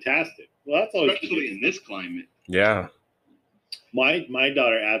 That's fantastic. Well, that's always especially in this climate. Yeah. My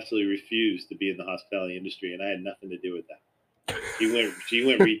daughter absolutely refused to be in the hospitality industry, and I had nothing to do with that. She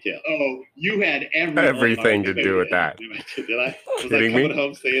went retail. Oh, you had everything to do with that. Did I? Was Kidding I coming me?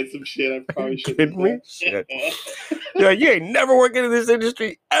 home saying some shit I probably shouldn't Kidding me? have Shit. Yeah, you ain't never working in this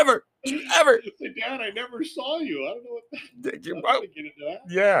industry ever. Ever. said? Dad, I never saw you. I don't know what that. I'm Well, gonna get into that.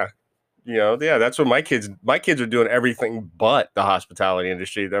 yeah. That's what my kids are doing everything but the hospitality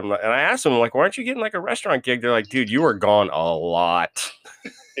industry. And I asked them, like, why aren't you getting like a restaurant gig? They're like, dude, you were gone a lot.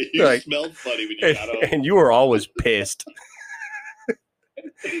 You Like, smelled funny when you got home. And you were always pissed.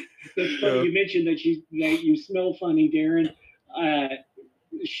 That's funny you mentioned that you smell funny, Darren.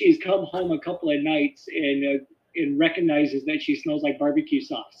 She's come home a couple of nights and recognizes that she smells like barbecue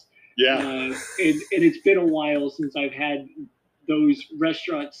sauce. Yeah. And it's been a while since I've had those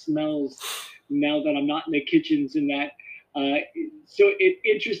restaurant smells now that I'm not in the kitchens and that. So it's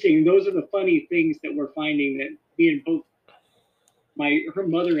interesting. Those are the funny things that we're finding, that being both her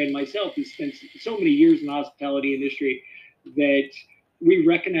mother and myself who spent so many years in the hospitality industry, that we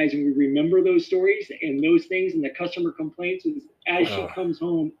recognize and we remember those stories and those things, and the customer complaints as she comes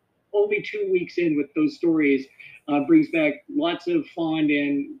home only 2 weeks in with those stories, brings back lots of fond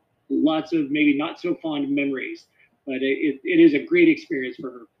and lots of maybe not so fond memories. But it is a great experience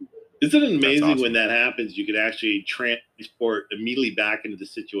for her. Isn't it amazing awesome. when that happens? You could actually transport immediately back into the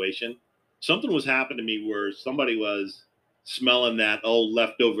situation. Something was happening to me where somebody was smelling that old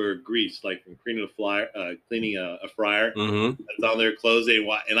leftover grease, like from cleaning a fryer that's on their clothes.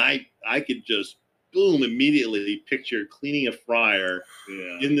 And I could just immediately picture cleaning a fryer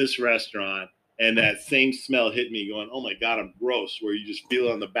in this restaurant, and that same smell hit me, going, "Oh my God, I'm gross!" Where you just feel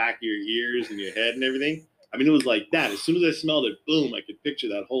it on the back of your ears and your head and everything. I mean, it was like that. As soon as I smelled it, boom! I could picture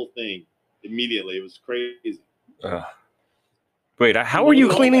that whole thing immediately. It was crazy. Wait, how are you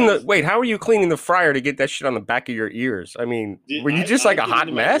cleaning the fryer to get that shit on the back of your ears? I mean, were you just like a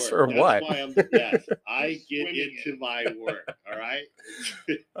hot mess or what? Yes, I get into my work. All right.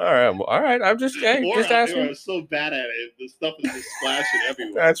 All right. I'm just asking. I'm so bad at it. The stuff is just splashing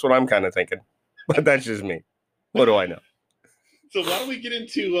everywhere. That's what I'm kind of thinking, but that's just me. What do I know? So why don't we get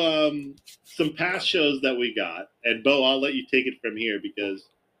into some past shows that we got? And Bo, I'll let you take it from here because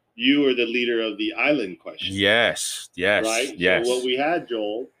you are the leader of the island question. Yes. Right? Yes. So what we had,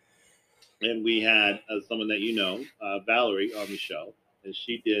 Joel, and we had someone that you know, Valerie, on the show, and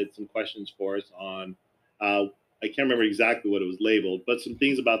she did some questions for us on I can't remember exactly what it was labeled, but some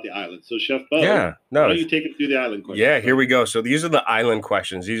things about the island. So Chef Bo, yeah, no, why don't you take it through the island questions? Yeah, here we go. So these are the island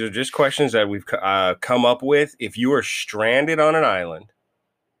questions. These are just questions that we've come up with. If you are stranded on an island,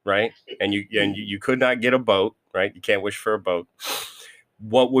 right, and you could not get a boat, right, you can't wish for a boat,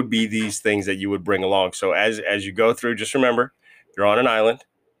 what would be these things that you would bring along? So as you go through, just remember, you're on an island,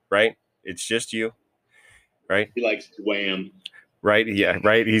 right? It's just you, right? He likes Wham. Right? Yeah,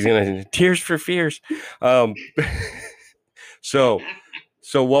 right. He's gonna Tears for Fears. So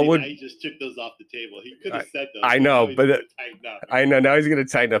what would he just took those off the table? He could have said those. I know, but I know now he's gonna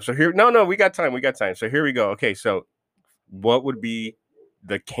tighten up. So here, no, we got time. So here we go. Okay, so what would be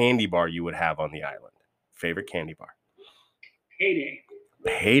the candy bar you would have on the island? Favorite candy bar? Payday.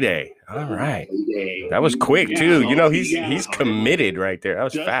 All right. Payday. That was quick too. You know, he's committed right there. That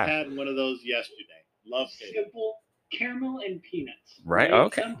was just fast. Had one of those yesterday. Love Payday. Simple caramel and peanuts. Right.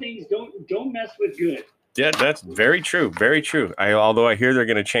 Okay. Some things don't mess with good. Yeah, that's very true. Very true. Although I hear they're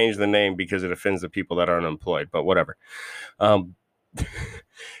going to change the name because it offends the people that aren't employed, but whatever.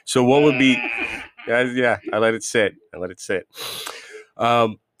 So what would be? Yeah, I let it sit. Wait,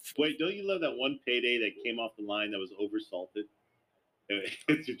 don't you love that one Payday that came off the line that was oversalted?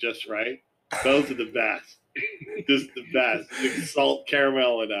 It's just right. Those are the best. Just the best. The salt,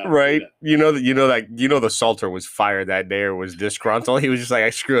 caramel, and right. You know the salter was fired that day or was disgruntled. He was just like, I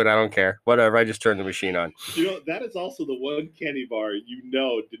screw it. I don't care. Whatever. I just turned the machine on. You know, that is also the one candy bar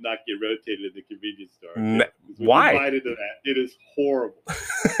did not get rotated in the convenience store. Why? Bite into that. It is horrible.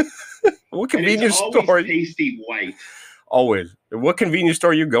 What convenience store? Tasty white. Always. What convenience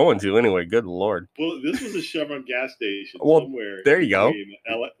store are you going to anyway? Good Lord. Well, this was a Chevron gas station somewhere. There you go.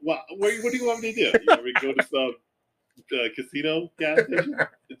 LA. Well, what do you want me to do? You want me to go to some casino gas station?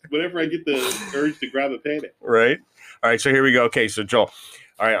 Whenever I get the urge to grab a Payday. Right. All right. So here we go. Okay. So Joel.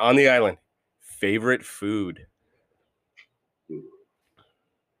 All right. On the island, favorite food.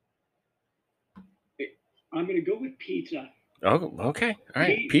 I'm going to go with pizza. Oh, okay. All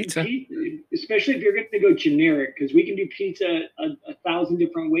right. Pizza. Especially if you're going to go generic, because we can do pizza 1,000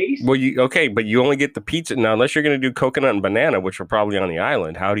 different ways. Well, but you only get the pizza now, unless you're going to do coconut and banana, which are probably on the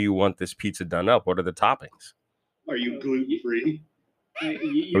island. How do you want this pizza done up? What are the toppings? Are you gluten free? Are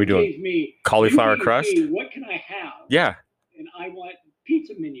we doing me cauliflower crust? What can I have? Yeah. And I want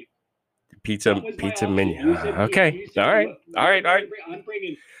pizza menu. Pizza menu. Okay. All right. I'm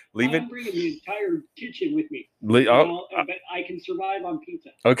bringing the entire kitchen with me. But I can survive on pizza.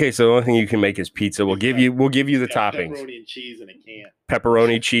 Okay, so the only thing you can make is pizza. We'll give you the toppings. Pepperoni and cheese in a can.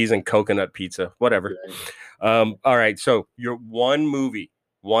 Pepperoni, cheese, and coconut pizza. Whatever. All right. So your one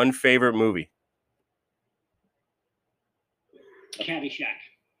favorite movie. Caddyshack.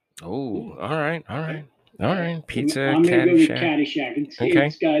 Oh, all right. Pizza. I'm gonna go with Caddyshack.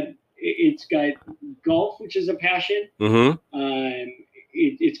 It's got golf, which is a passion. Mm-hmm.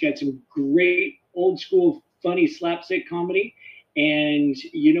 It's got some great old school funny slapstick comedy, and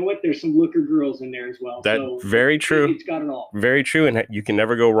you know what? There's some looker girls in there as well. That's very true. It's got it all. Very true, and you can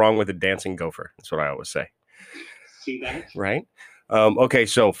never go wrong with a dancing gopher. That's what I always say. See that? Right. Okay.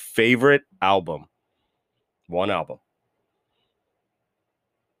 So favorite album. One album.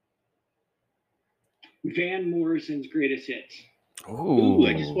 Van Morrison's Greatest Hits. Ooh,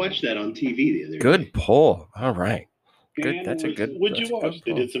 I just watched that on TV the other day. Good pull. All right. Good. That's a good. Would you watch?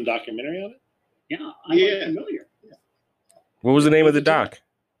 They did some documentary on it. Yeah, I'm familiar. Yeah. What was the name of the doc?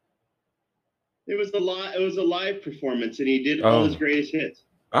 It was a live performance, and he did all his greatest hits.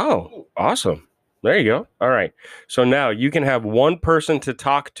 Oh, awesome! There you go. All right. So now you can have one person to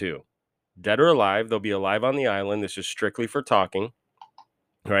talk to, dead or alive. They'll be alive on the island. This is strictly for talking,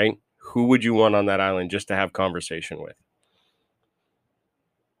 right? Who would you want on that island just to have conversation with?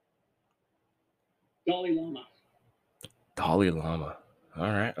 Dalai Lama. Dalai Lama.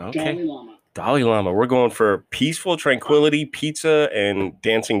 All right. Okay. Dalai Lama. Dalai Lama. We're going for peaceful tranquility, pizza, and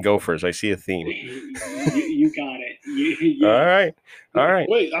dancing gophers. I see a theme. You got it. All right.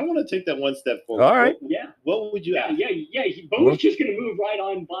 Wait, I want to take that one step forward. All right. What would you ask? Yeah. Bo's just going to move right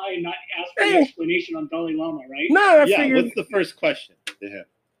on by and not ask for an explanation on Dalai Lama, right? No, I figured. What's the first question to him?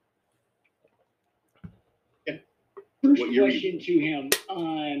 First question to him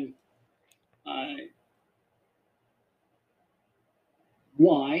on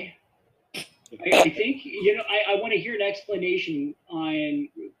why. I think, I want to hear an explanation on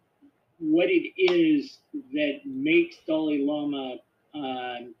what it is that makes Dalai Lama,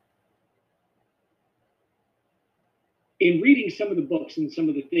 in reading some of the books and some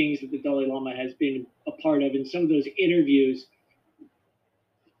of the things that the Dalai Lama has been a part of in some of those interviews,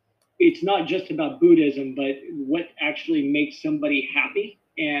 it's not just about Buddhism, but what actually makes somebody happy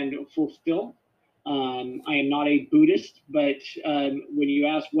and fulfilled. I am not a Buddhist, but when you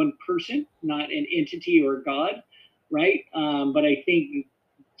ask one person, not an entity or God, right? But I think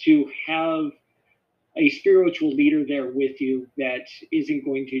to have a spiritual leader there with you that isn't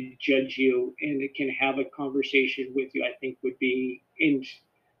going to judge you and can have a conversation with you, I think would be, and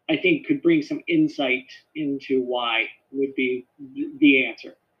I think could bring some insight into why would be the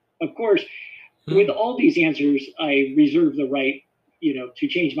answer. Of course, with all these answers, I reserve the right, to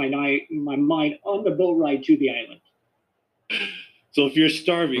change my mind on the boat ride to the island. So if you're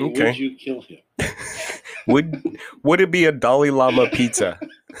starving, would you kill him? Would it be a Dalai Lama pizza?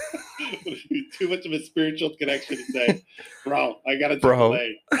 Too much of a spiritual connection to say, bro, I gotta take a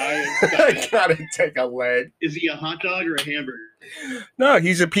leg. I gotta take a leg. Is he a hot dog or a hamburger? No,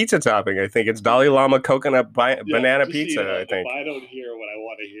 he's a pizza topping. I think it's Dalai Lama coconut banana pizza. So I think. If I don't hear what I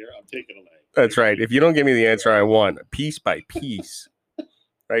want to hear, I'm taking a leg. That's right. If you don't give me the answer I want, piece by piece,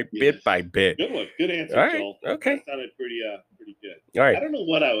 right, bit by bit. Good one. Good answer, all right. Joel. Okay. That sounded pretty good. All right. I don't know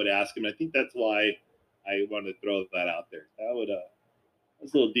what I would ask him. I think that's why I wanted to throw that out there.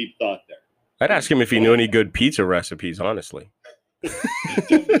 That's a little deep thought there. I'd ask him if he knew any good pizza recipes, honestly. Did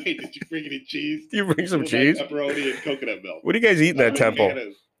you bring any cheese? You bring some cheese? Pepperoni and coconut milk. What do you guys eat in that temple?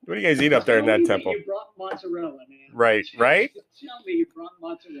 What do you guys eat up there in that temple? You brought mozzarella, man. Right. Tell me you brought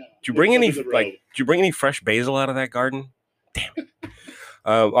mozzarella. Did you bring any fresh basil out of that garden? Damn it.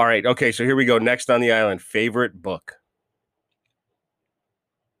 All right. Okay. So here we go. Next on the island, favorite book.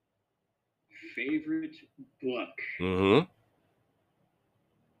 Favorite book. Mm-hmm.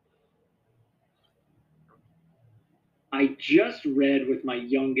 I just read with my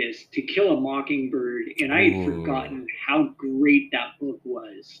youngest To Kill a Mockingbird, and I had forgotten how great that book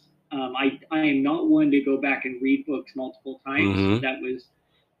was. I am not one to go back and read books multiple times. Mm-hmm.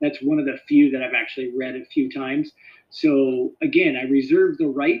 That's one of the few that I've actually read a few times. So again, I reserve the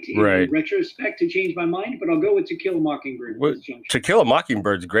right in retrospect to change my mind, but I'll go with To Kill a Mockingbird. Well, To Kill a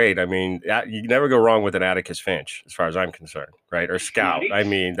Mockingbird's great. I mean, you never go wrong with an Atticus Finch, as far as I'm concerned, right? Or Scout. Right. I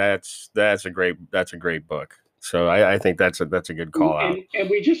mean, that's a great book. So I think that's a good call out. And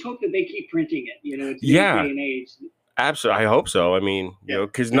we just hope that they keep printing it. It's day and age. Absolutely, I hope so. I mean,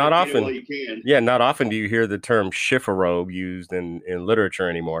 because not often do you hear the term chifforobe used in literature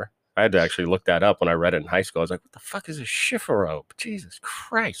anymore. I had to actually look that up when I read it in high school. I was like, what the fuck is a chifforobe? Jesus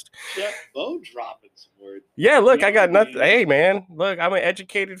Christ. Yeah, dropping some words. Yeah, look, I got nothing. Hey, man, look, I'm an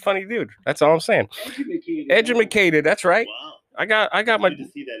educated, funny dude. That's all I'm saying. Educated. That's right. Wow. I got my. You to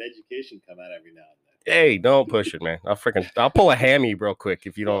see that education come out every now and then. Hey, don't push it, man. I'll pull a hammy real quick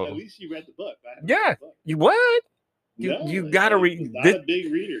if you don't. At least you read the book. Yeah, you what? You gotta read. Not a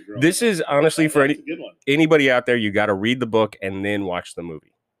big reader, girl. This is honestly for anybody out there. You got to read the book and then watch the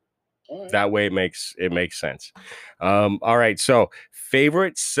movie. Right. That way, it makes sense. All right. So,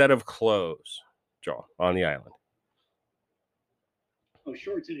 favorite set of clothes, Joel, on the island. Oh,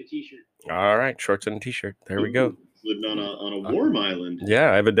 shorts and a t-shirt. All right, shorts and a t-shirt. There we go. Living on a warm island.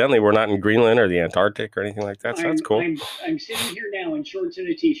 Yeah, evidently we're not in Greenland or the Antarctic or anything like that. So that's cool. I'm sitting here now in shorts and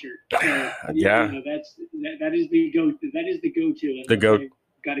a t-shirt. So, yeah, that is the go. That is the go-to. The go.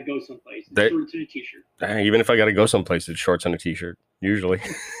 Got to go someplace. Shorts and a t-shirt. Even if I got to go someplace, it's shorts and a t-shirt. Usually,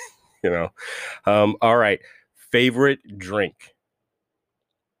 All right, favorite drink.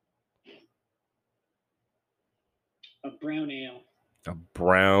 A brown ale. A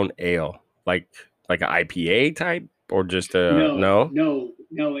brown ale, like an IPA type, or just no.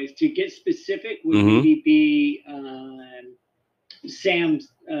 Is to get specific would maybe be Sam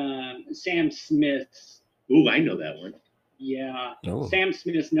Smith's. Ooh, I know that one. Yeah, Sam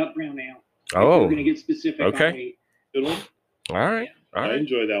Smith's Nut Brown Ale. Oh, we're gonna get specific. Okay, good one. All right, all right. I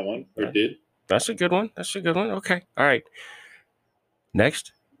enjoyed that one. Or did. That's a good one. Okay, all right.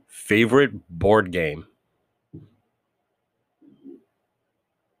 Next, favorite board game.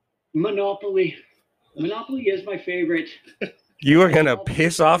 Monopoly. Monopoly is my favorite. You are gonna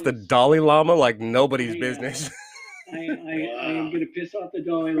piss off the Dalai Lama like nobody's business. I am gonna piss off the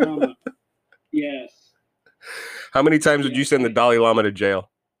Dalai Lama. Yes. How many times would you send the Dalai Lama to jail?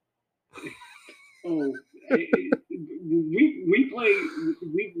 Oh, we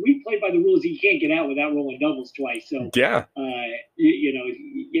play by the rules. He can't get out without rolling doubles twice. So yeah.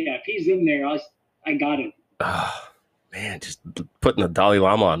 If he's in there, I got him. Oh, man, just putting the Dalai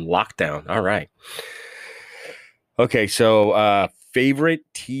Lama on lockdown. All right. Okay, so favorite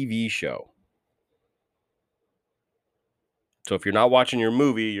TV show. So if you're not watching your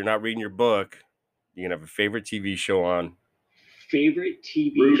movie, you're not reading your book, you can have a favorite TV show on. Favorite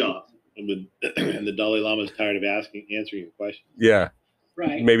TV Rudolph. And the Dalai Lama is tired of answering your question. Yeah.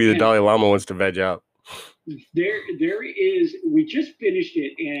 Right. Maybe the Dalai Lama wants to veg out. There is. We just finished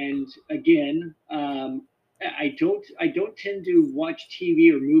it, and again, I don't tend to watch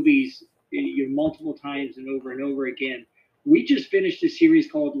TV or movies multiple times and over again. We just finished a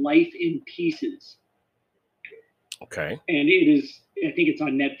series called Life in Pieces. Okay. And it is, I think it's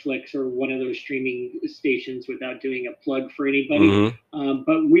on Netflix or one of those streaming stations without doing a plug for anybody. Mm-hmm.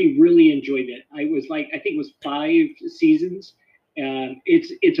 But we really enjoyed it. I think it was 5 seasons.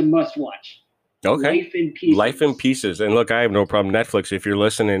 It's a must watch. Okay. Life in Pieces. Life in Pieces. And look, I have no problem. Netflix, if you're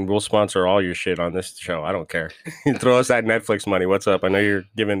listening, we'll sponsor all your shit on this show. I don't care. Throw us that Netflix money. What's up? I know you're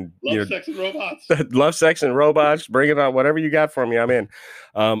giving Sex, and Robots. Love, Sex, and Robots. Bring it on. Whatever you got for me, I'm in.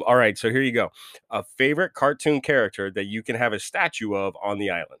 All right. So here you go. A favorite cartoon character that you can have a statue of on the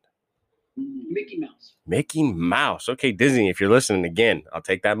island. Mickey Mouse. Mickey Mouse. Okay, Disney, if you're listening again, I'll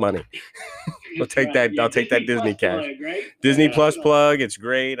take that money. I'll take that. Yeah, I'll take that Disney cash. Plug, right? Disney Plus plug. It's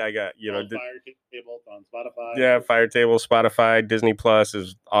great. I got Fire Table on Spotify. Yeah, Fire Table, Spotify, Disney Plus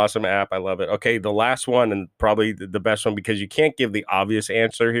is awesome app. I love it. Okay, the last one and probably the best one because you can't give the obvious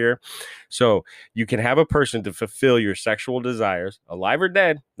answer here. So you can have a person to fulfill your sexual desires, alive or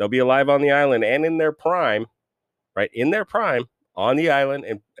dead. They'll be alive on the island and in their prime, right? In their prime. On the island,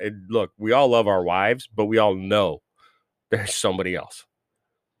 and look, we all love our wives, but we all know there's somebody else.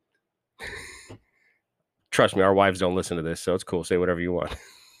 Trust me, our wives don't listen to this, so it's cool. Say whatever you want.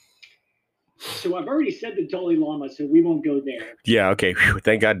 So I've already said the Dalai Lama, so we won't go there. Yeah, okay. Whew,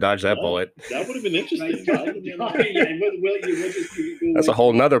 thank God, dodged that bullet. That would have been interesting. That's a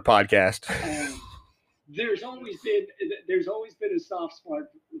whole nother podcast. There's always been a soft spot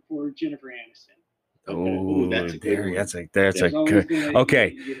for Jennifer Aniston. Oh, that's a good.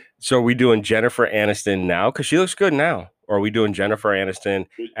 Okay, so are we doing Jennifer Aniston now because she looks good now, or are we doing Jennifer Aniston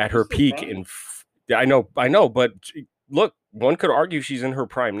at her peak? I know, but look, one could argue she's in her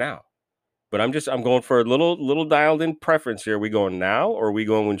prime now. But I'm going for a little dialed in preference here. Are we going now, or are we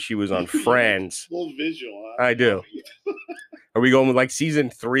going when she was on Friends? Full visual. I do. Are we going with like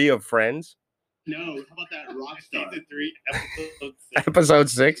season 3 of Friends? No, how about that Rockstar? Season 3, episode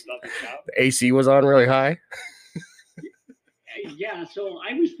 6. The AC was on really high. Yeah, so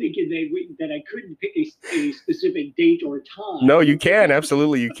I was thinking that I couldn't pick a specific date or time. No, you can.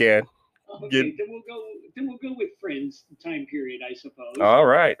 Absolutely, you can. Okay, then we'll go with Friends time period, I suppose. All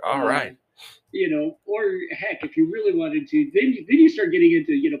right. Or heck, if you really wanted to, then you start getting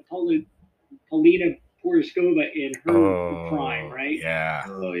into Paulina Poroskova in her prime, right? Yeah.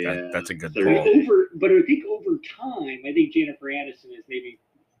 Oh yeah. That's a good point. But I think over time, I think Jennifer Aniston is maybe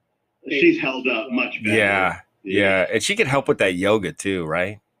she's held up much better. Yeah. And she could help with that yoga too,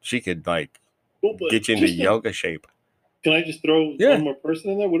 right? She could get you into yoga shape. Can I just throw one more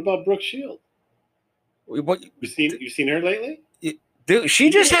person in there? What about Brooke Shields? What you've seen her lately? Dude, she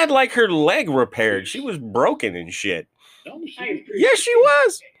just had her leg repaired. She was broken and shit. No, yes, she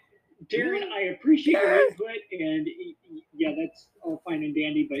was. Darren, I appreciate your input, and yeah, that's all fine and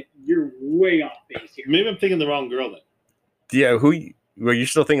dandy, but you're way off base here. Maybe I'm thinking the wrong girl then. Yeah, were you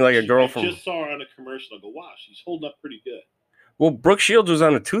still thinking like a girl from? I just saw her on a commercial. I go, wow, she's holding up pretty good. Well, Brooke Shields was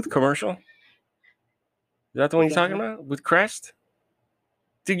on a tooth commercial. Is that the one you're talking about with Crest?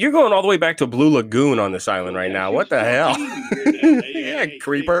 Dude, you're going all the way back to Blue Lagoon on this island right now. What the hell? Hey,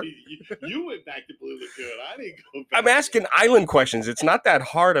 creeper. You went back to Blue Lagoon. I didn't go back. I'm asking island questions. It's not that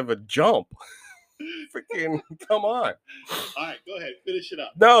hard of a jump. Freaking, come on. All right, go ahead. Finish it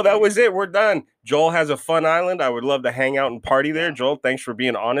up. No, that was it. We're done. Joel has a fun island. I would love to hang out and party there. Joel, thanks for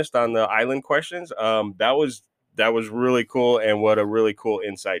being honest on the island questions. That was really cool, and what a really cool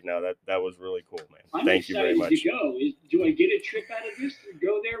insight. Now that was really cool, man. Thank you very much. To go. Do I get a trip out of this to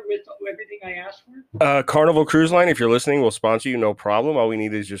go there with everything I asked for? Carnival Cruise Line, if you're listening, we'll sponsor you, no problem. All we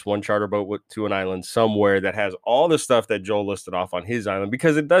need is just one charter boat to an island somewhere that has all the stuff that Joel listed off on his island,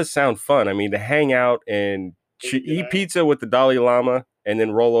 because it does sound fun. I mean, to hang out and eat pizza with the Dalai Lama and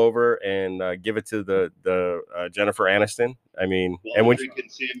then roll over and give it to the Jennifer Aniston. I mean, while drinking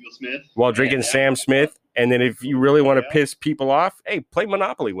Samuel Smith. While drinking Sam Smith. And then if you really want to piss people off, hey, play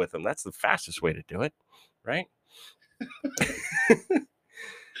Monopoly with them. That's the fastest way to do it, right? At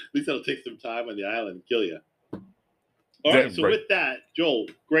least that'll take some time on the island and kill you. All right, so with that, Joel,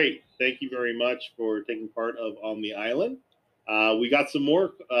 great. Thank you very much for taking part of On the Island. We got some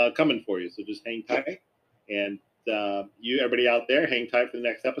more coming for you, so just hang tight. And you, everybody out there, hang tight for the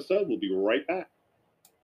next episode. We'll be right back.